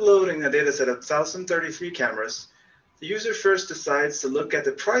 After loading a dataset of 1,033 cameras, the user first decides to look at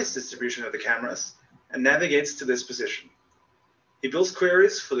the price distribution of the cameras and navigates to this position. He builds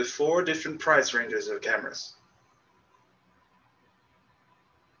queries for the 4 different price ranges of cameras.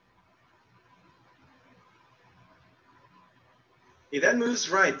 He then moves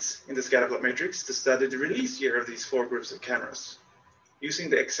right in the scatterplot matrix to study the release year of these 4 groups of cameras. Using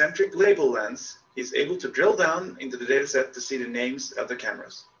the eccentric label lens, he's able to drill down into the dataset to see the names of the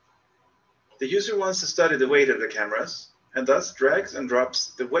cameras. The user wants to study the weight of the cameras, and thus drags and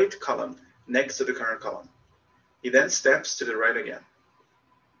drops the weight column next to the current column. He then steps to the right again.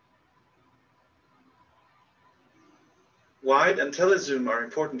 Wide and telezoom are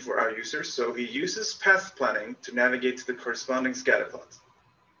important for our users, so he uses path planning to navigate to the corresponding scatterplot.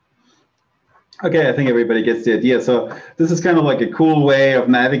 Okay, I think everybody gets the idea. So this is kind of like a cool way of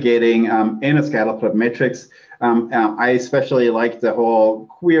navigating in a scatterplot matrix. I especially like the whole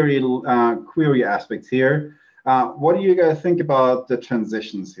query aspects here. What do you guys think about the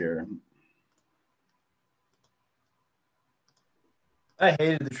transitions here? I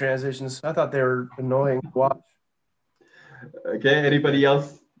hated the transitions. I thought they were annoying to watch. Okay, anybody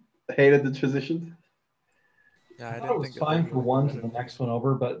else hated the transitions? Yeah, I thought didn't it was think fine for one to the next one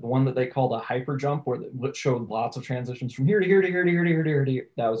over, but the one that they called a hyper jump, where it showed lots of transitions from here to here to here to here to here to here to here,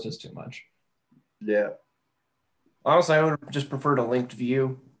 that was just too much. Yeah. Honestly, I would just prefer a linked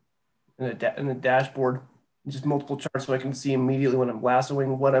view in the dashboard, just multiple charts, so I can see immediately when I'm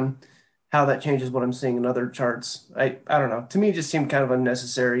lassoing how that changes what I'm seeing in other charts. I don't know. To me, it just seemed kind of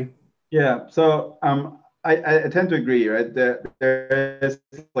unnecessary. Yeah. So I tend to agree, right? There is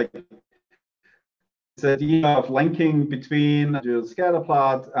like this idea of linking between the scatter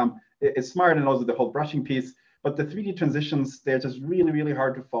plot. It's smart, and also the whole brushing piece. But the 3D transitions, they're just really, really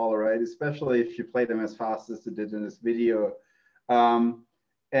hard to follow, right? Especially if you play them as fast as they did in this video.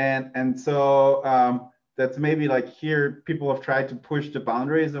 And so that's maybe like here, people have tried to push the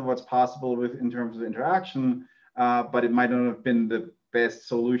boundaries of what's possible in terms of interaction, but it might not have been the best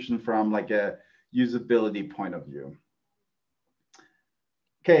solution from like a usability point of view.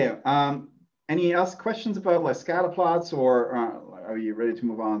 Okay, any else questions about like scatter plots, or are you ready to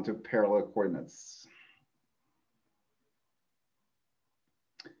move on to parallel coordinates?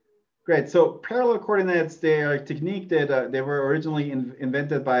 Great. So parallel coordinates, they are a technique that they were originally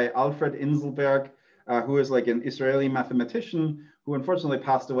invented by Alfred Inselberg, who is like an Israeli mathematician who unfortunately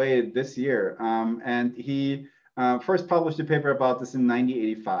passed away this year. And he first published a paper about this in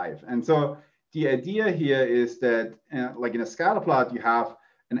 1985. And so the idea here is that like in a scatter plot, you have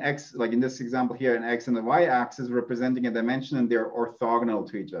an x, like in this example here, an x and a y axis representing a dimension, and they're orthogonal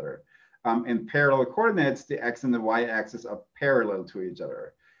to each other. In parallel coordinates, the x and the y axis are parallel to each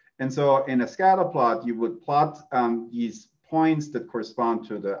other. And so in a scatter plot, you would plot these points that correspond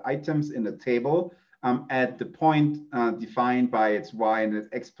to the items in the table at the point defined by its y and its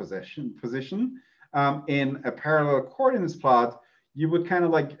x position. In a parallel coordinates plot, you would kind of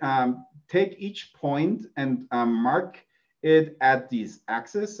like take each point and mark it at these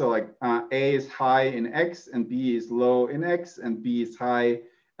axes. So like A is high in x, and B is low in x, and B is high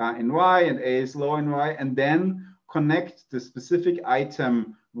in y, and A is low in y, and then connect the specific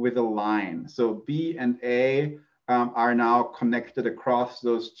item with a line. So B and A are now connected across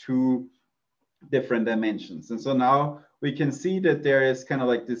those two different dimensions. And so now we can see that there is kind of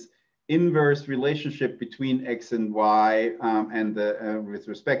like this inverse relationship between X and Y and with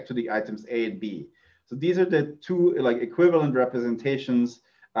respect to the items A and B. So these are the two like equivalent representations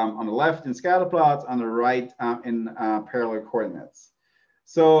on the left in scatter plots, on the right in parallel coordinates.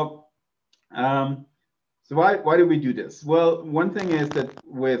 So so why do we do this? Well, one thing is that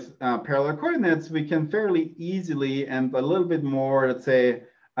with parallel coordinates, we can fairly easily and a little bit more, let's say,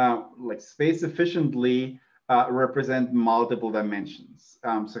 like space efficiently represent multiple dimensions.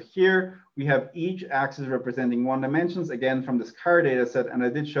 So here we have each axis representing one dimensions, again, from this car data set. And I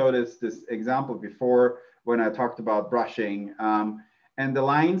did show this example before when I talked about brushing. And the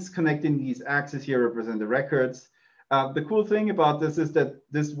lines connecting these axes here represent the records. The cool thing about this is that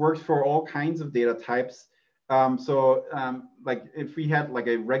this works for all kinds of data types. Like if we had like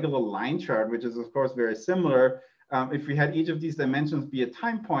a regular line chart, which is of course very similar, if we had each of these dimensions be a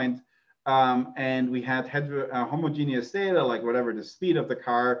time point, and we had homogeneous data, like whatever the speed of the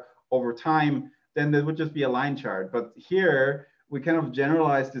car over time, then there would just be a line chart. But here we kind of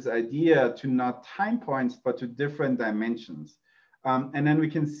generalize this idea to not time points, but to different dimensions. And then we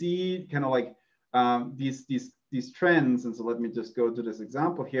can see kind of like these trends. And so let me just go to this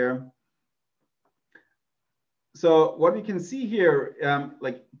example here. So what we can see here,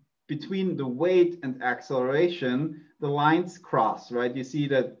 like between the weight and acceleration, the lines cross, right? You see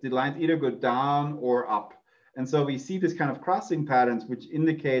that the lines either go down or up. And so we see this kind of crossing patterns, which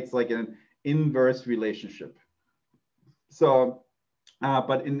indicates like an inverse relationship. So,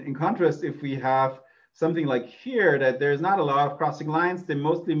 but in contrast, if we have something like here, that there's not a lot of crossing lines, they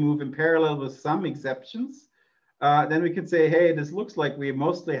mostly move in parallel with some exceptions, then we could say, hey, this looks like we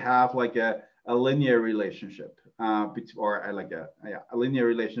mostly have like a linear relationship, or like a linear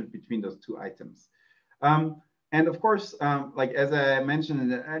relationship between those two items. And of course, like as I mentioned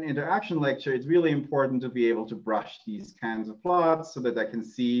in an interaction lecture, it's really important to be able to brush these kinds of plots so that I can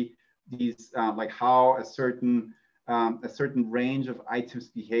see these, like how a certain range of items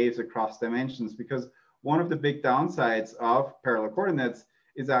behaves across dimensions. Because one of the big downsides of parallel coordinates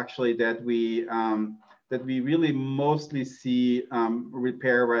is actually that we really mostly see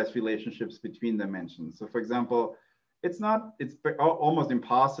pairwise relationships between dimensions. So for example, it's almost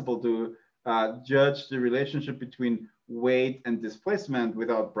impossible to judge the relationship between weight and displacement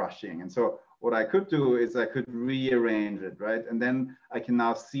without brushing. And so what I could do is I could rearrange it, right? And then I can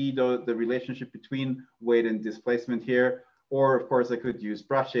now see the relationship between weight and displacement here. Or of course I could use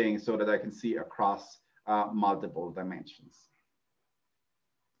brushing so that I can see across multiple dimensions.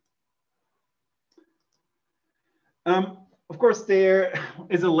 Of course, there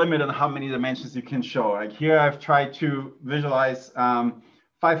is a limit on how many dimensions you can show. Like here, I've tried to visualize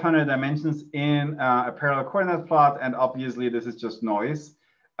 500 dimensions in a parallel coordinate plot, and obviously this is just noise.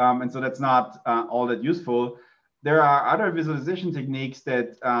 And so that's not all that useful. There are other visualization techniques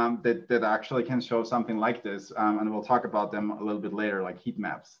that, that actually can show something like this, and we'll talk about them a little bit later, like heat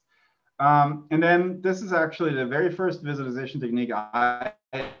maps. And then this is actually the very first visualization technique I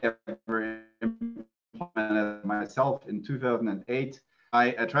ever implemented myself in 2008.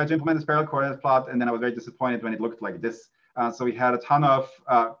 I tried to implement this parallel coordinate plot, and then I was very disappointed when it looked like this. So we had a ton of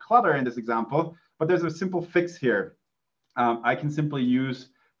clutter in this example, but there's a simple fix here. I can simply use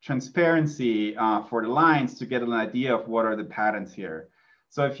transparency for the lines to get an idea of what are the patterns here.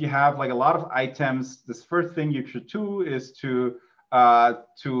 So if you have like a lot of items, this first thing you should do is to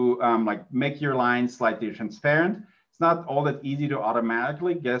like make your lines slightly transparent. It's not all that easy to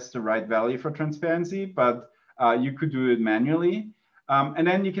automatically guess the right value for transparency, but you could do it manually. And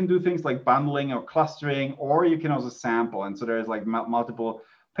then you can do things like bundling or clustering, or you can also sample. And so there's like multiple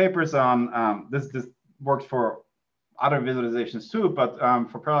papers on this works for other visualizations too, but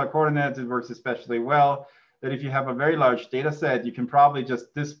for parallel coordinates, it works especially well that if you have a very large data set, you can probably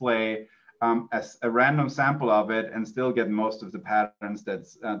just display as a random sample of it and still get most of the patterns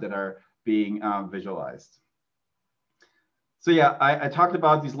that are being visualized. So yeah, I talked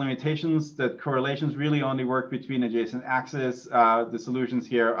about these limitations, that correlations really only work between adjacent axes. The solutions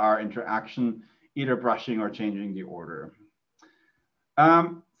here are interaction, either brushing or changing the order.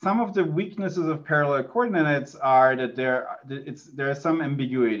 Some of the weaknesses of parallel coordinates are that there is some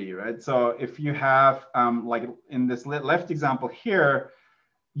ambiguity, right? So if you have, like in this left example here,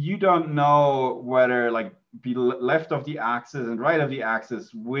 you don't know whether like be left of the axis and right of the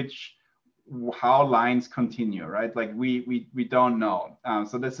axis, how lines continue, right? Like we don't know.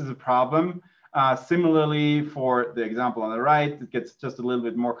 So this is a problem. Similarly, for the example on the right, it gets just a little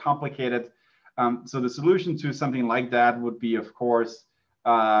bit more complicated. So the solution to something like that would be, of course,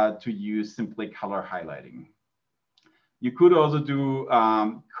 to use simply color highlighting. You could also do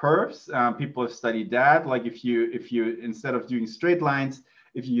curves. People have studied that. Like if you instead of doing straight lines,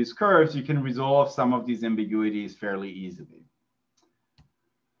 if you use curves, you can resolve some of these ambiguities fairly easily.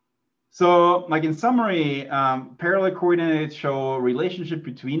 So like in summary, parallel coordinates show a relationship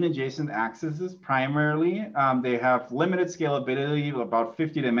between adjacent axes primarily. They have limited scalability, about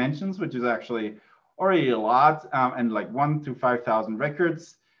 50 dimensions, which is actually already a lot, and like 1 to 5,000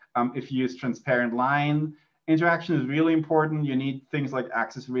 records. If you use transparent line, interaction is really important. You need things like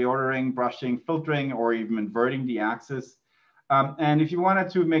axis reordering, brushing, filtering, or even inverting the axis. And if you wanted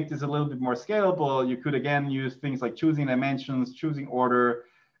to make this a little bit more scalable, you could again use things like choosing dimensions, choosing order,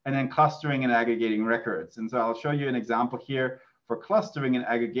 and then clustering and aggregating records. And so I'll show you an example here for clustering and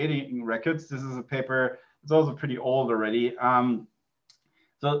aggregating records. This is a paper, it's also pretty old already.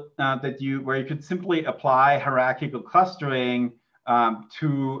 Where you could simply apply hierarchical clustering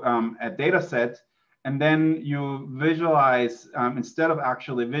to a data set, and then you visualize, instead of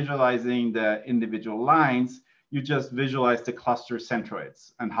actually visualizing the individual lines, you just visualize the cluster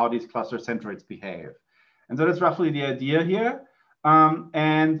centroids and how these cluster centroids behave. And so that's roughly the idea here.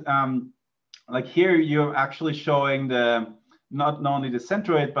 Like here, you're actually showing not only the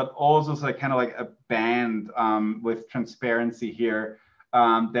centroid, but also like kind of like a band with transparency here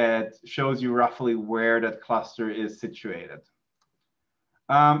that shows you roughly where that cluster is situated.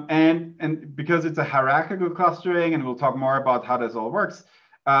 And because it's a hierarchical clustering, and we'll talk more about how this all works,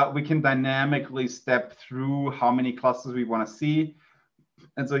 we can dynamically step through how many clusters we want to see.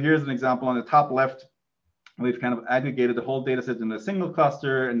 And so here's an example on the top left. We've kind of aggregated the whole data set into a single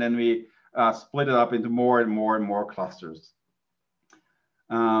cluster, and then we split it up into more and more and more clusters.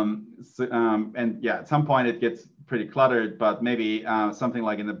 And yeah, at some point it gets pretty cluttered, but maybe something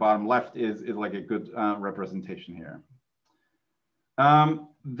like in the bottom left is like a good representation here.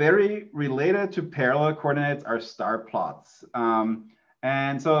 Very related to parallel coordinates are star plots.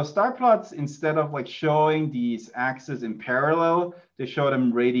 And so star plots, instead of like showing these axes in parallel, they show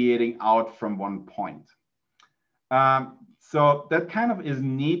them radiating out from one point. So that kind of is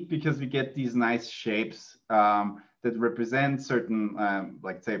neat because we get these nice shapes that represent certain,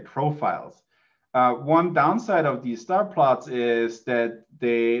 like say, profiles. One downside of these star plots is that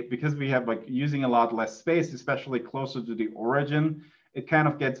because we have like using a lot less space, especially closer to the origin, it kind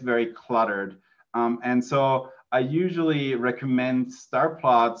of gets very cluttered. And so I usually recommend star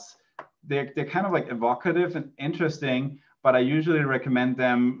plots. They're kind of like evocative and interesting, but I usually recommend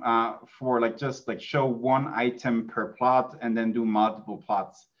them for like just like show one item per plot and then do multiple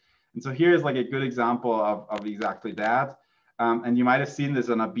plots. And so here's like a good example of exactly that. And you might have seen this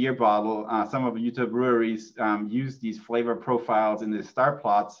on a beer bottle. Some of Utah breweries use these flavor profiles in the star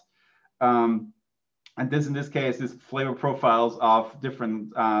plots. And this, in this case, is flavor profiles of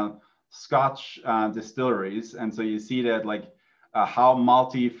different Scotch distilleries. And so you see that like how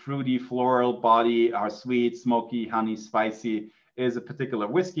malty, fruity, floral body, are sweet, smoky, honey, spicy is a particular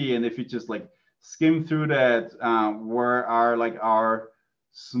whiskey. And if you just like skim through that, where are like our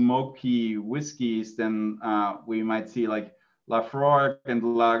smoky whiskeys, then we might see like Laphroaig and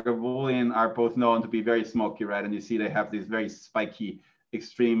Lagavulin are both known to be very smoky, right? And you see they have this very spiky,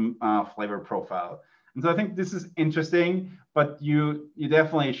 extreme flavor profile. And so I think this is interesting, but you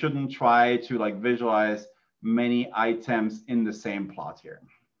definitely shouldn't try to like visualize many items in the same plot here.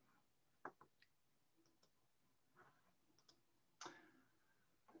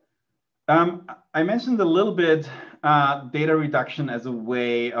 I mentioned a little bit data reduction as a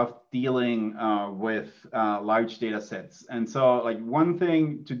way of dealing with large data sets. And so like one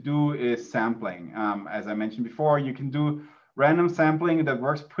thing to do is sampling. As I mentioned before, you can do random sampling that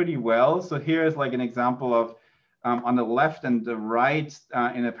works pretty well. So here's like an example of on the left and the right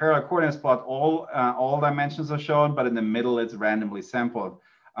in a parallel coordinates plot, all dimensions are shown, but in the middle it's randomly sampled.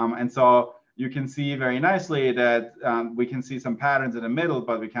 And so you can see very nicely that we can see some patterns in the middle,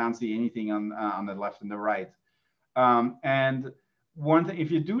 but we can't see anything on the left and the right. And one thing,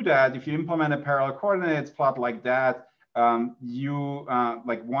 if you do that, if you implement a parallel coordinates plot like that, you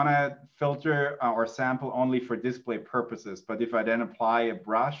like want to filter or sample only for display purposes. But if I then apply a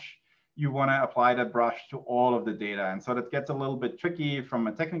brush, you want to apply that brush to all of the data. And so that gets a little bit tricky from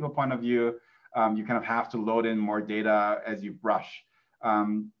a technical point of view. You kind of have to load in more data as you brush.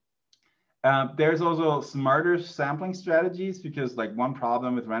 There's also smarter sampling strategies, because like one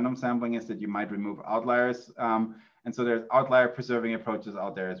problem with random sampling is that you might remove outliers. And so there's outlier preserving approaches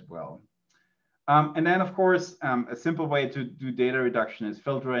out there as well. And then of course, a simple way to do data reduction is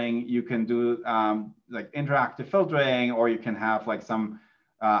filtering. You can do like interactive filtering, or you can have like some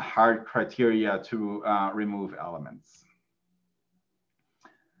hard criteria to remove elements.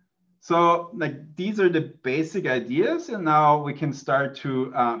 So like these are the basic ideas, and now we can start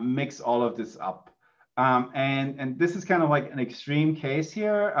to mix all of this up. And this is kind of like an extreme case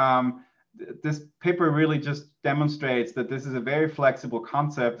here. This paper really just demonstrates that this is a very flexible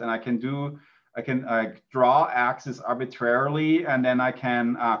concept, and I can draw axes arbitrarily, and then I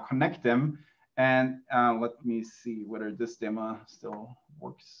can connect them. And let me see whether this demo still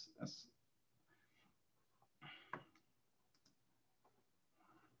works.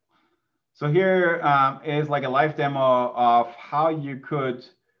 So here is like a live demo of how you could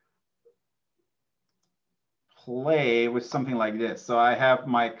play with something like this. So I have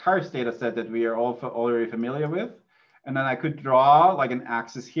my cars data set that we are all already familiar with. And then I could draw like an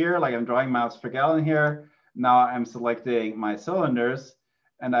axis here, like I'm drawing miles per gallon here. Now I'm selecting my cylinders,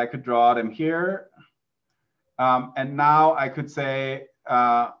 and I could draw them here. And now I could say,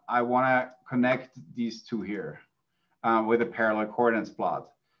 I want to connect these two here with a parallel coordinates plot.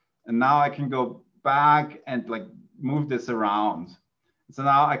 And now I can go back and like move this around. So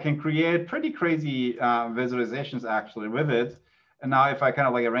now I can create pretty crazy visualizations actually with it. And now if I kind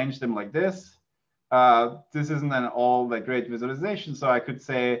of like arrange them like this, this isn't an all like great visualization. So I could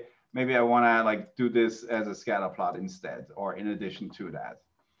say, maybe I want to like do this as a scatter plot instead, or in addition to that.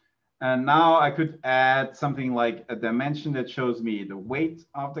 And now I could add something like a dimension that shows me the weight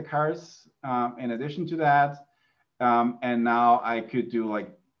of the cars in addition to that. And now I could do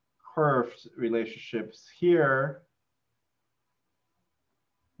like curved relationships here.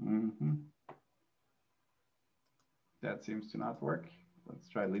 That seems to not work. Let's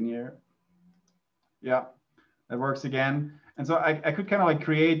try linear. Yeah, that works again. And so I could kind of like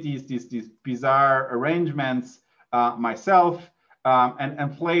create these bizarre arrangements myself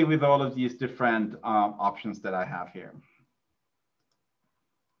and play with all of these different options that I have here.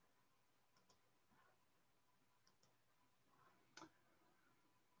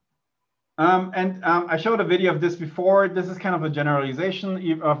 I showed a video of this before. This is kind of a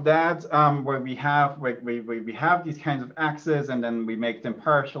generalization of that, where we have these kinds of axes, and then we make them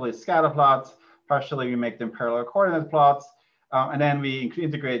partially scatter plots, partially we make them parallel coordinate plots, and then we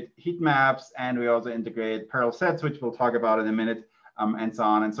integrate heat maps, and we also integrate parallel sets, which we'll talk about in a minute, and so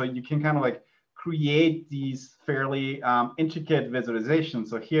on. And so you can kind of like create these fairly intricate visualizations.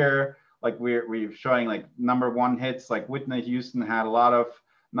 So here like we're showing like #1 hits, like Whitney Houston had a lot of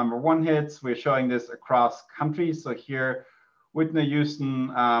 #1 hits. We're showing this across countries. So here, Whitney Houston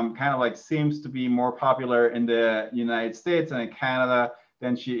kind of like seems to be more popular in the United States and in Canada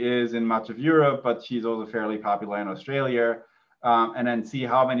than she is in much of Europe, but she's also fairly popular in Australia. And then see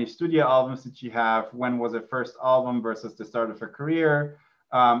how many studio albums did she have? When was her first album versus the start of her career?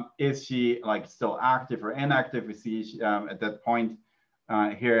 Is she like still active or inactive? We see at that point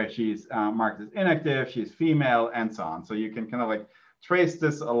here she's marked as inactive, she's female, and so on. So you can kind of like trace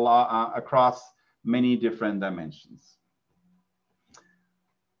this a lot across many different dimensions.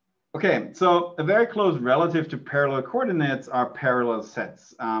 Okay, so a very close relative to parallel coordinates are parallel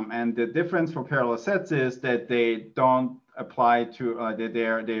sets. And the difference for parallel sets is that they don't apply to,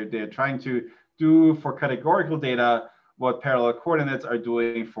 they're trying to do for categorical data what parallel coordinates are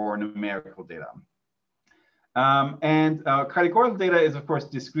doing for numerical data. Categorical data is of course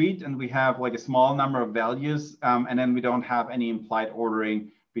discrete, and we have like a small number of values, and then we don't have any implied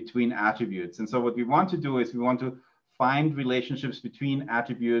ordering between attributes. And so what we want to do is we want to find relationships between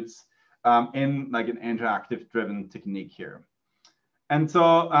attributes in like an interactive driven technique here. And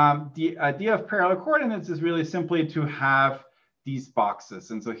so the idea of parallel coordinates is really simply to have these boxes.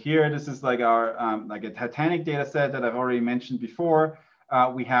 And so here, this is like our like a Titanic data set that I've already mentioned before.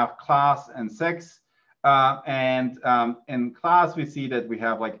 We have class and sex. In class, we see that we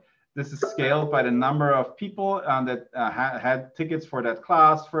have like, this is scaled by the number of people that had tickets for that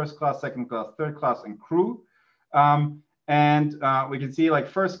class, first class, second class, third class, and crew. We can see like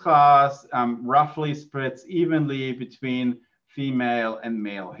first class roughly splits evenly between female and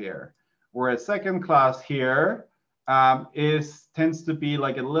male here. Whereas second class here tends to be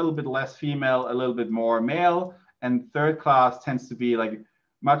like a little bit less female, a little bit more male. And third class tends to be like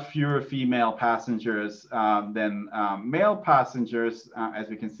much fewer female passengers than male passengers, as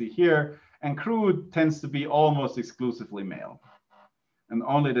we can see here. And crew tends to be almost exclusively male. And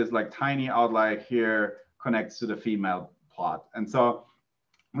only this like tiny outlier here connects to the female plot. And so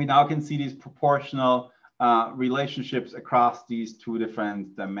we now can see these proportional relationships across these two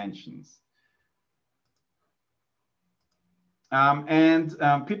different dimensions.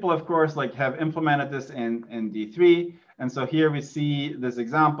 People, of course, like have implemented this in D3. And so here we see this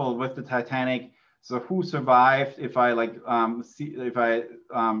example with the Titanic. So who survived? If I like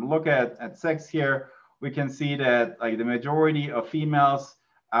look at sex here, we can see that like the majority of females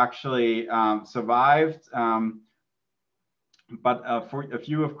actually survived, but for a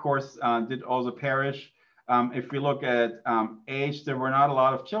few, of course, did also perish. If we look at age, there were not a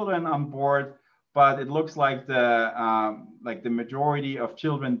lot of children on board, but it looks like the majority of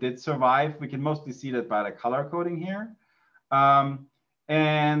children did survive. We can mostly see that by the color coding here.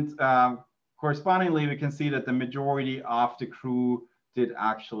 Correspondingly, we can see that the majority of the crew did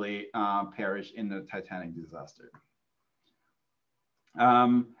actually perish in the Titanic disaster.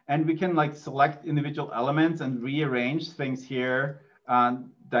 And we can like select individual elements and rearrange things here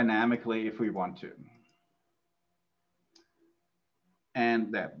dynamically if we want to.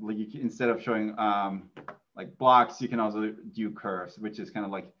 And that like instead of showing like blocks, you can also do curves, which is kind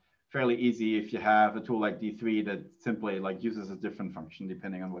of like fairly easy if you have a tool like D3 that simply like uses a different function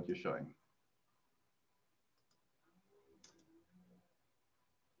depending on what you're showing.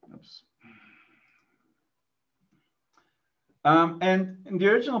 Oops. And in the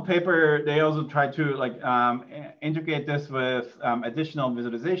original paper, they also tried to like integrate this with additional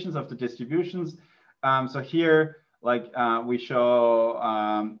visualizations of the distributions. So here, like we show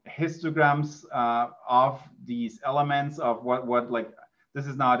histograms of these elements of what like, this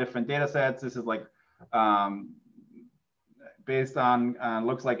is now different data sets. This is like based on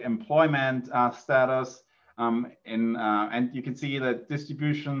looks like employment status and you can see that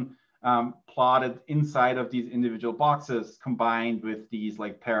distribution plotted inside of these individual boxes combined with these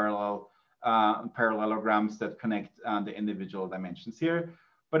like parallelograms that connect the individual dimensions here.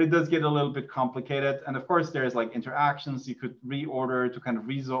 But it does get a little bit complicated. And of course, there's like interactions you could reorder to kind of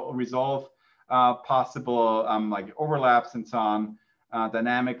resolve possible like overlaps and so on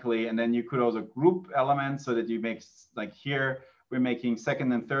dynamically. And then you could also group elements so that you make like here, we're making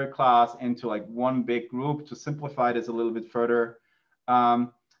second and third class into like one big group to simplify this a little bit further.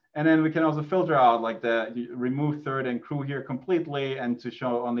 And then we can also filter out like remove third and crew here completely and to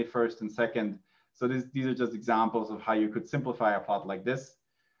show only first and second. So these are just examples of how you could simplify a plot like this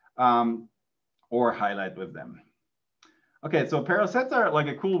or highlight with them. Okay, so parallel sets are like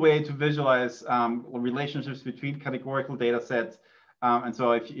a cool way to visualize relationships between categorical data sets. And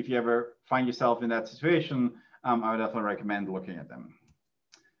so if you ever find yourself in that situation, I would definitely recommend looking at them.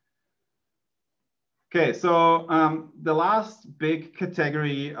 Okay, so the last big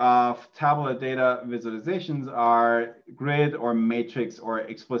category of tabular data visualizations are grid or matrix or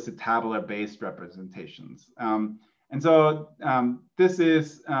explicit tabular-based representations. And so this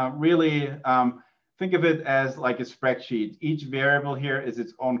is really, think of it as like a spreadsheet. Each variable here is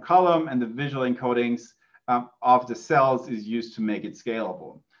its own column, and the visual encodings of the cells is used to make it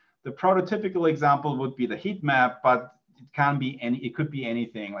scalable. The prototypical example would be the heat map, but it could be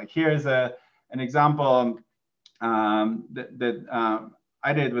anything. Like here's an example that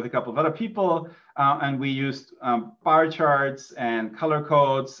I did with a couple of other people, and we used bar charts and color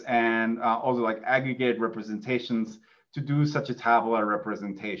codes and also like aggregate representations to do such a tabular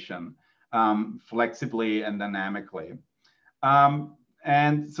representation flexibly and dynamically.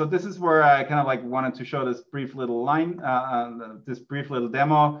 And so this is where I kind of like wanted to show this brief little this brief little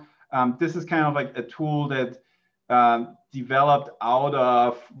demo. This is kind of like a tool that developed out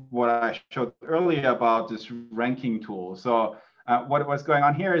of what I showed earlier about this ranking tool. So what's going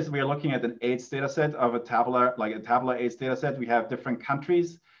on here is we're looking at an AIDS data set of a tabular AIDS data set. We have different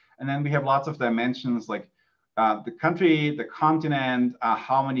countries, and then we have lots of dimensions like the country, the continent,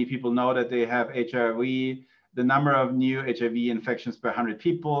 how many people know that they have HIV, the number of new HIV infections per 100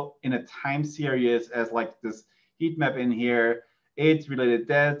 people in a time series as like this heat map in here, AIDS-related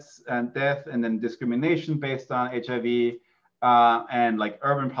deaths and death, and then discrimination based on HIV, and like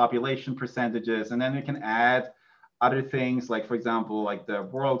urban population percentages. And then we can add other things like, for example, like the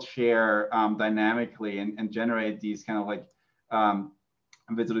world share dynamically and generate these kind of like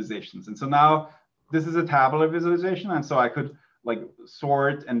visualizations. And so now this is a tabular visualization. And so I could like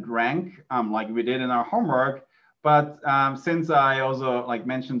sort and rank like we did in our homework. But since I also like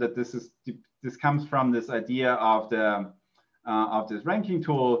mentioned that this comes from this idea of this ranking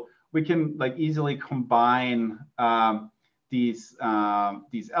tool, we can like easily combine these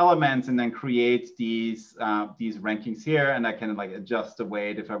elements and then create these rankings here. And I can like adjust the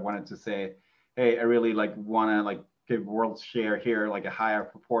weight if I wanted to say, hey, I really like want to like give world share here like a higher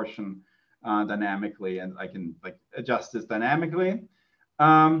proportion dynamically, and I can like adjust this dynamically.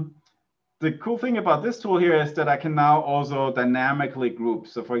 The cool thing about this tool here is that I can now also dynamically group.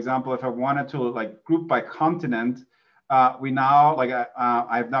 So for example, if I wanted to like group by continent, we now like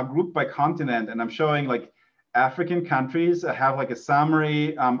I've now grouped by continent, and I'm showing like African countries. I have like a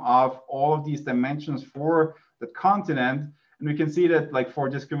summary of all of these dimensions for the continent, and we can see that like for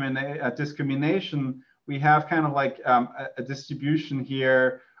discrimination, we have kind of like a distribution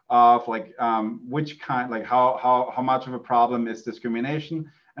here of like which kind, like how much of a problem is discrimination,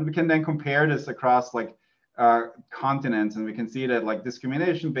 and we can then compare this across like continents, and we can see that like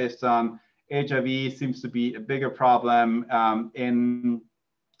discrimination based on HIV seems to be a bigger problem in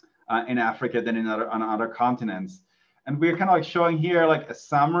Africa than on other continents. And we're kind of like showing here like a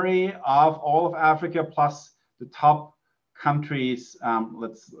summary of all of Africa plus the top countries.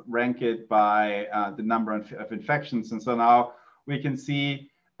 Let's rank it by the number of infections. And so now we can see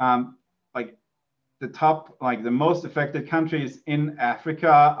like the top, like the most affected countries in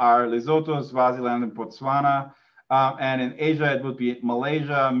Africa are Lesotho, Swaziland, and Botswana. And in Asia, it would be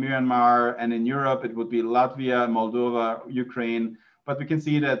Malaysia, Myanmar, and in Europe, it would be Latvia, Moldova, Ukraine. But we can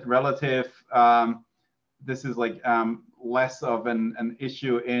see that relative, this is like less of an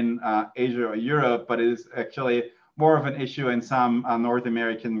issue in Asia or Europe, but it is actually more of an issue in some North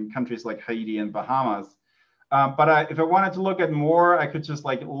American countries like Haiti and Bahamas. But if I wanted to look at more, I could just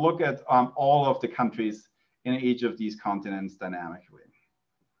like look at all of the countries in each of these continents dynamically.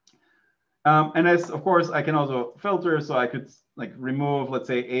 And as of course, I can also filter, so I could like remove, let's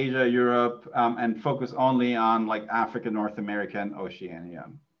say, Asia, Europe, and focus only on like Africa, North America, and Oceania.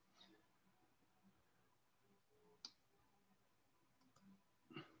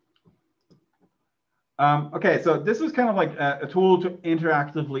 Okay, so this is kind of like a tool to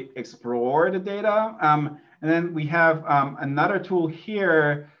interactively explore the data. And then we have another tool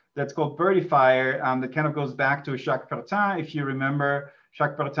here that's called Birdifier that kind of goes back to Jacques Pertin. If you remember,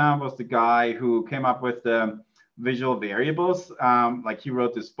 Jacques Pertin was the guy who came up with the visual variables. Like he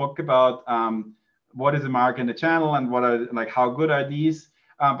wrote this book about what is a mark in the channel and what are like how good are these.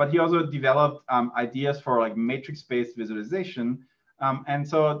 But he also developed ideas for like matrix-based visualization. And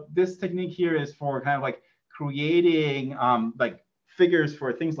so this technique here is for kind of like creating like figures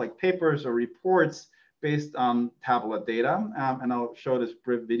for things like papers or reports based on tabular data. And I'll show this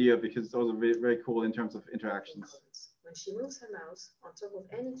brief video because it's also very, very cool in terms of interactions. When she moves her mouse on top of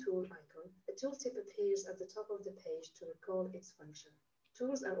any tool icon, a tooltip appears at the top of the page to recall its function.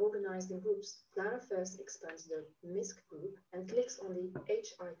 Tools are organized in groups. Clara first expands the MISC group and clicks on the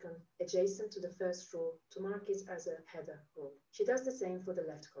H icon adjacent to the first row to mark it as a header row. She does the same for the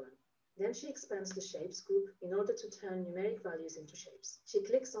left column. Then she expands the shapes group in order to turn numeric values into shapes. She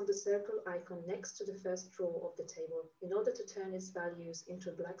clicks on the circle icon next to the first row of the table in order to turn its values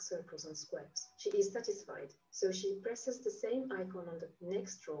into black circles and squares. She is satisfied, so she presses the same icon on the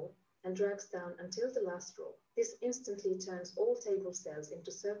next row and drags down until the last row. This instantly turns all table cells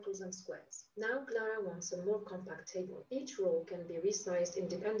into circles and squares. Now Clara wants a more compact table. Each row can be resized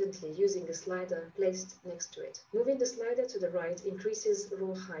independently using a slider placed next to it. Moving the slider to the right increases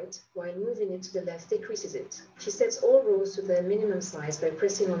row height, while moving it to the left decreases it. She sets all rows to their minimum size by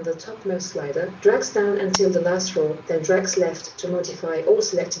pressing on the topmost slider, drags down until the last row, then drags left to modify all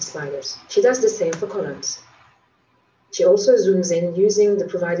selected sliders. She does the same for columns. She also zooms in using the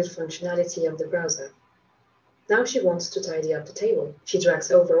provided functionality of the browser. Now she wants to tidy up the table. She drags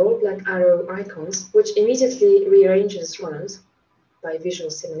over all black arrow icons, which immediately rearranges columns by visual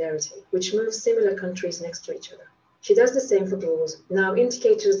similarity, which moves similar countries next to each other. She does the same for drawers. Now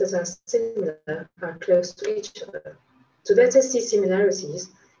indicators that are similar are close to each other. To better see similarities,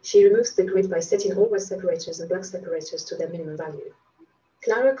 she removes the grid by setting all white separators and black separators to their minimum value.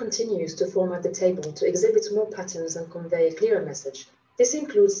 Clara continues to format the table to exhibit more patterns and convey a clearer message. This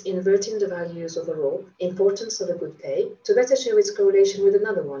includes inverting the values of a row, importance of a good pay, to better show its correlation with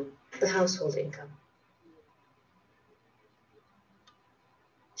another one, the household income.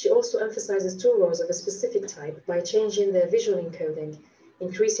 She also emphasizes two rows of a specific type by changing their visual encoding,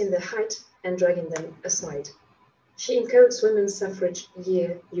 increasing their height and dragging them aside. She encodes women's suffrage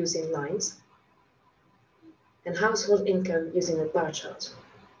year using lines, and household income using a bar chart.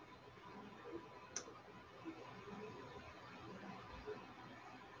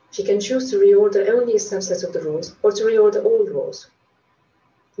 She can choose to reorder only a subset of the rows or to reorder all rows.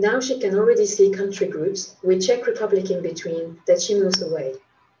 Now she can already see country groups with Czech Republic in between that she moves away.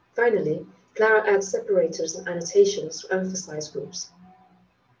 Finally, Clara adds separators and annotations to emphasize groups.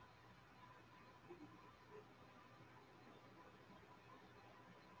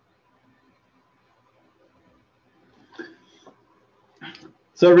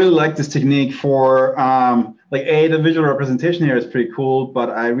 So I really like this technique for the visual representation here is pretty cool, but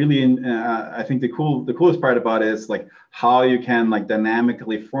I really I think the coolest part about it is like how you can like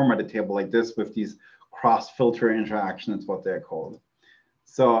dynamically format a table like this with these cross filter interactions, what they're called.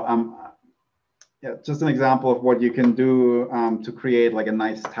 So yeah, just an example of what you can do to create like a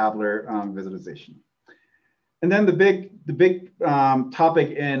nice tabular visualization. And then the big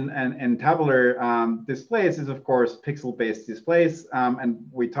topic in tabular displays is, of course, pixel-based displays. And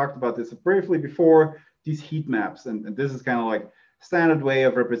we talked about this briefly before, these heat maps. And this is kind of like standard way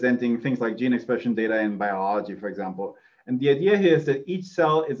of representing things like gene expression data in biology, for example. And the idea here is that each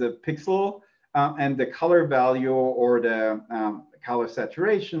cell is a pixel, and the color value or the color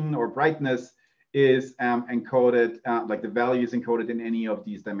saturation or brightness is encoded, like the value is encoded in any of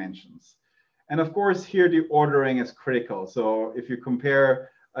these dimensions. And of course, here the ordering is critical. So if you compare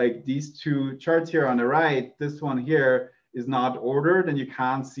like these two charts here on the right, this one here is not ordered and you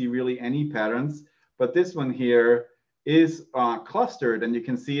can't see really any patterns. But this one here is clustered, and you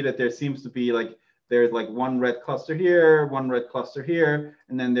can see that there seems to be like, there's like one red cluster here, one red cluster here,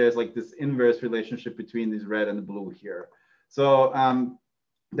 and then there's like this inverse relationship between this red and the blue here. So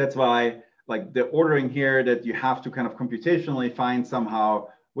that's why like the ordering here that you have to kind of computationally find somehow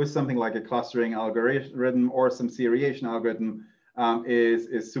with something like a clustering algorithm or some seriation algorithm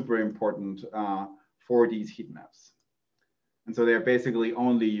is super important for these heat maps. And so they're basically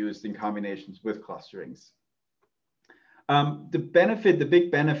only used in combinations with clusterings. The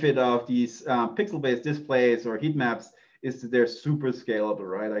big benefit of these pixel-based displays or heat maps is that they're super scalable,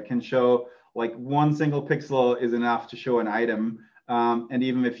 right? I can show like one single pixel is enough to show an item. And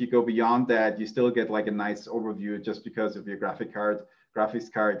even if you go beyond that, you still get like a nice overview just because of your graphics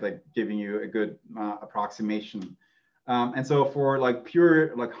card, like giving you a good approximation. And so for like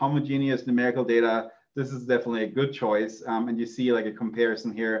pure, like homogeneous numerical data, this is definitely a good choice. And you see like a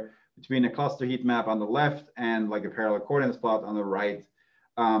comparison here between a cluster heat map on the left and like a parallel coordinates plot on the right.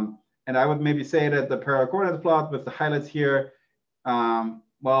 And I would maybe say that the parallel coordinates plot with the highlights here,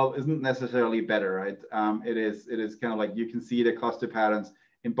 well, isn't necessarily better, right? It is kind of like you can see the cluster patterns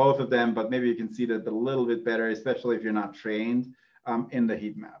in both of them, but maybe you can see that a little bit better, especially if you're not trained in the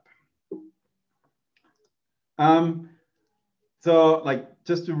heat map. So like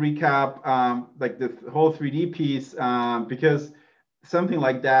just to recap, like the whole 3D piece, because something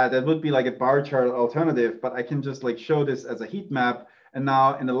like that would be like a bar chart alternative, but I can just like show this as a heat map. And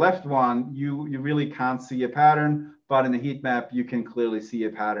now in the left one, you really can't see a pattern, but in the heat map, you can clearly see a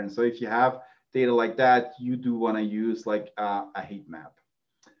pattern. So if you have data like that, you do want to use like a heat map.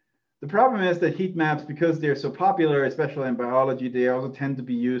 The problem is that heat maps, because they're so popular, especially in biology, they also tend to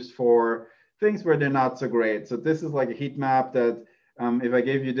be used for things where they're not so great. So this is like a heat map that if I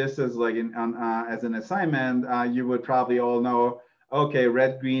gave you this as like as an assignment, you would probably all know, okay,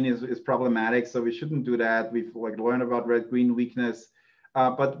 red-green is problematic, so we shouldn't do that. We've like learned about red-green weakness.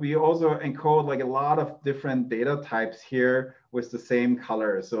 But we also encode like a lot of different data types here with the same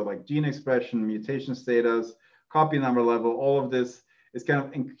color. So like gene expression, mutation status, copy number level, all of this is kind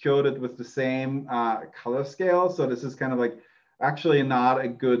of encoded with the same color scale. So this is kind of like actually not a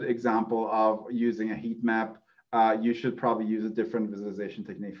good example of using a heat map. You should probably use a different visualization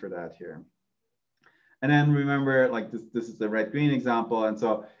technique for that here. And then remember, like this is the red-green example. And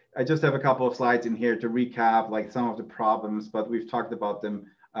so I just have a couple of slides in here to recap like some of the problems, but we've talked about them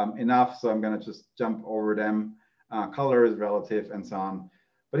enough. So I'm going to just jump over them, colors, relative, and so on.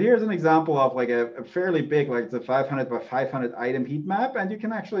 But here's an example of like a fairly big, like it's a 500 by 500 item heat map, and you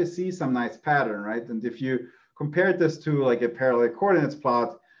can actually see some nice pattern, right? And if you compare this to like a parallel coordinates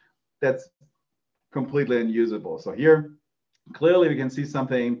plot, that's completely unusable. So here, clearly we can see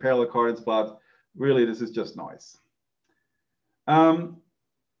something parallel coordinates plot. Really, this is just noise.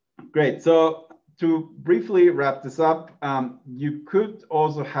 Great. So to briefly wrap this up, you could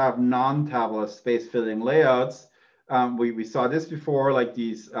also have non-tabular space filling layouts. We saw this before, like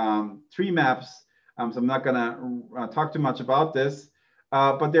these tree maps. So I'm not going to talk too much about this.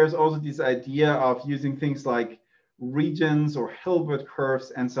 But there's also this idea of using things like regions or Hilbert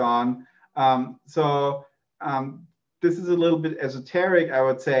curves and so on. This is a little bit esoteric, I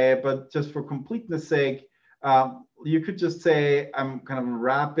would say, but just for completeness sake, you could just say I'm kind of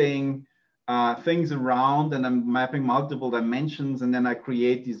wrapping things around and I'm mapping multiple dimensions, and then I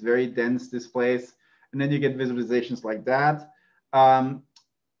create these very dense displays, and then you get visualizations like that.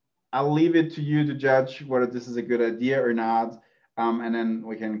 I'll leave it to you to judge whether this is a good idea or not, and then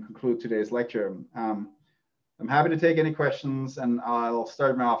we can conclude today's lecture. I'm happy to take any questions, and I'll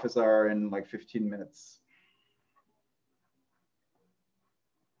start my office hour in like 15 minutes.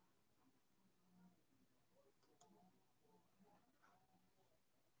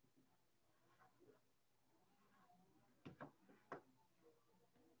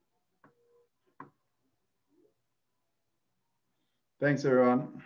 Thanks, everyone.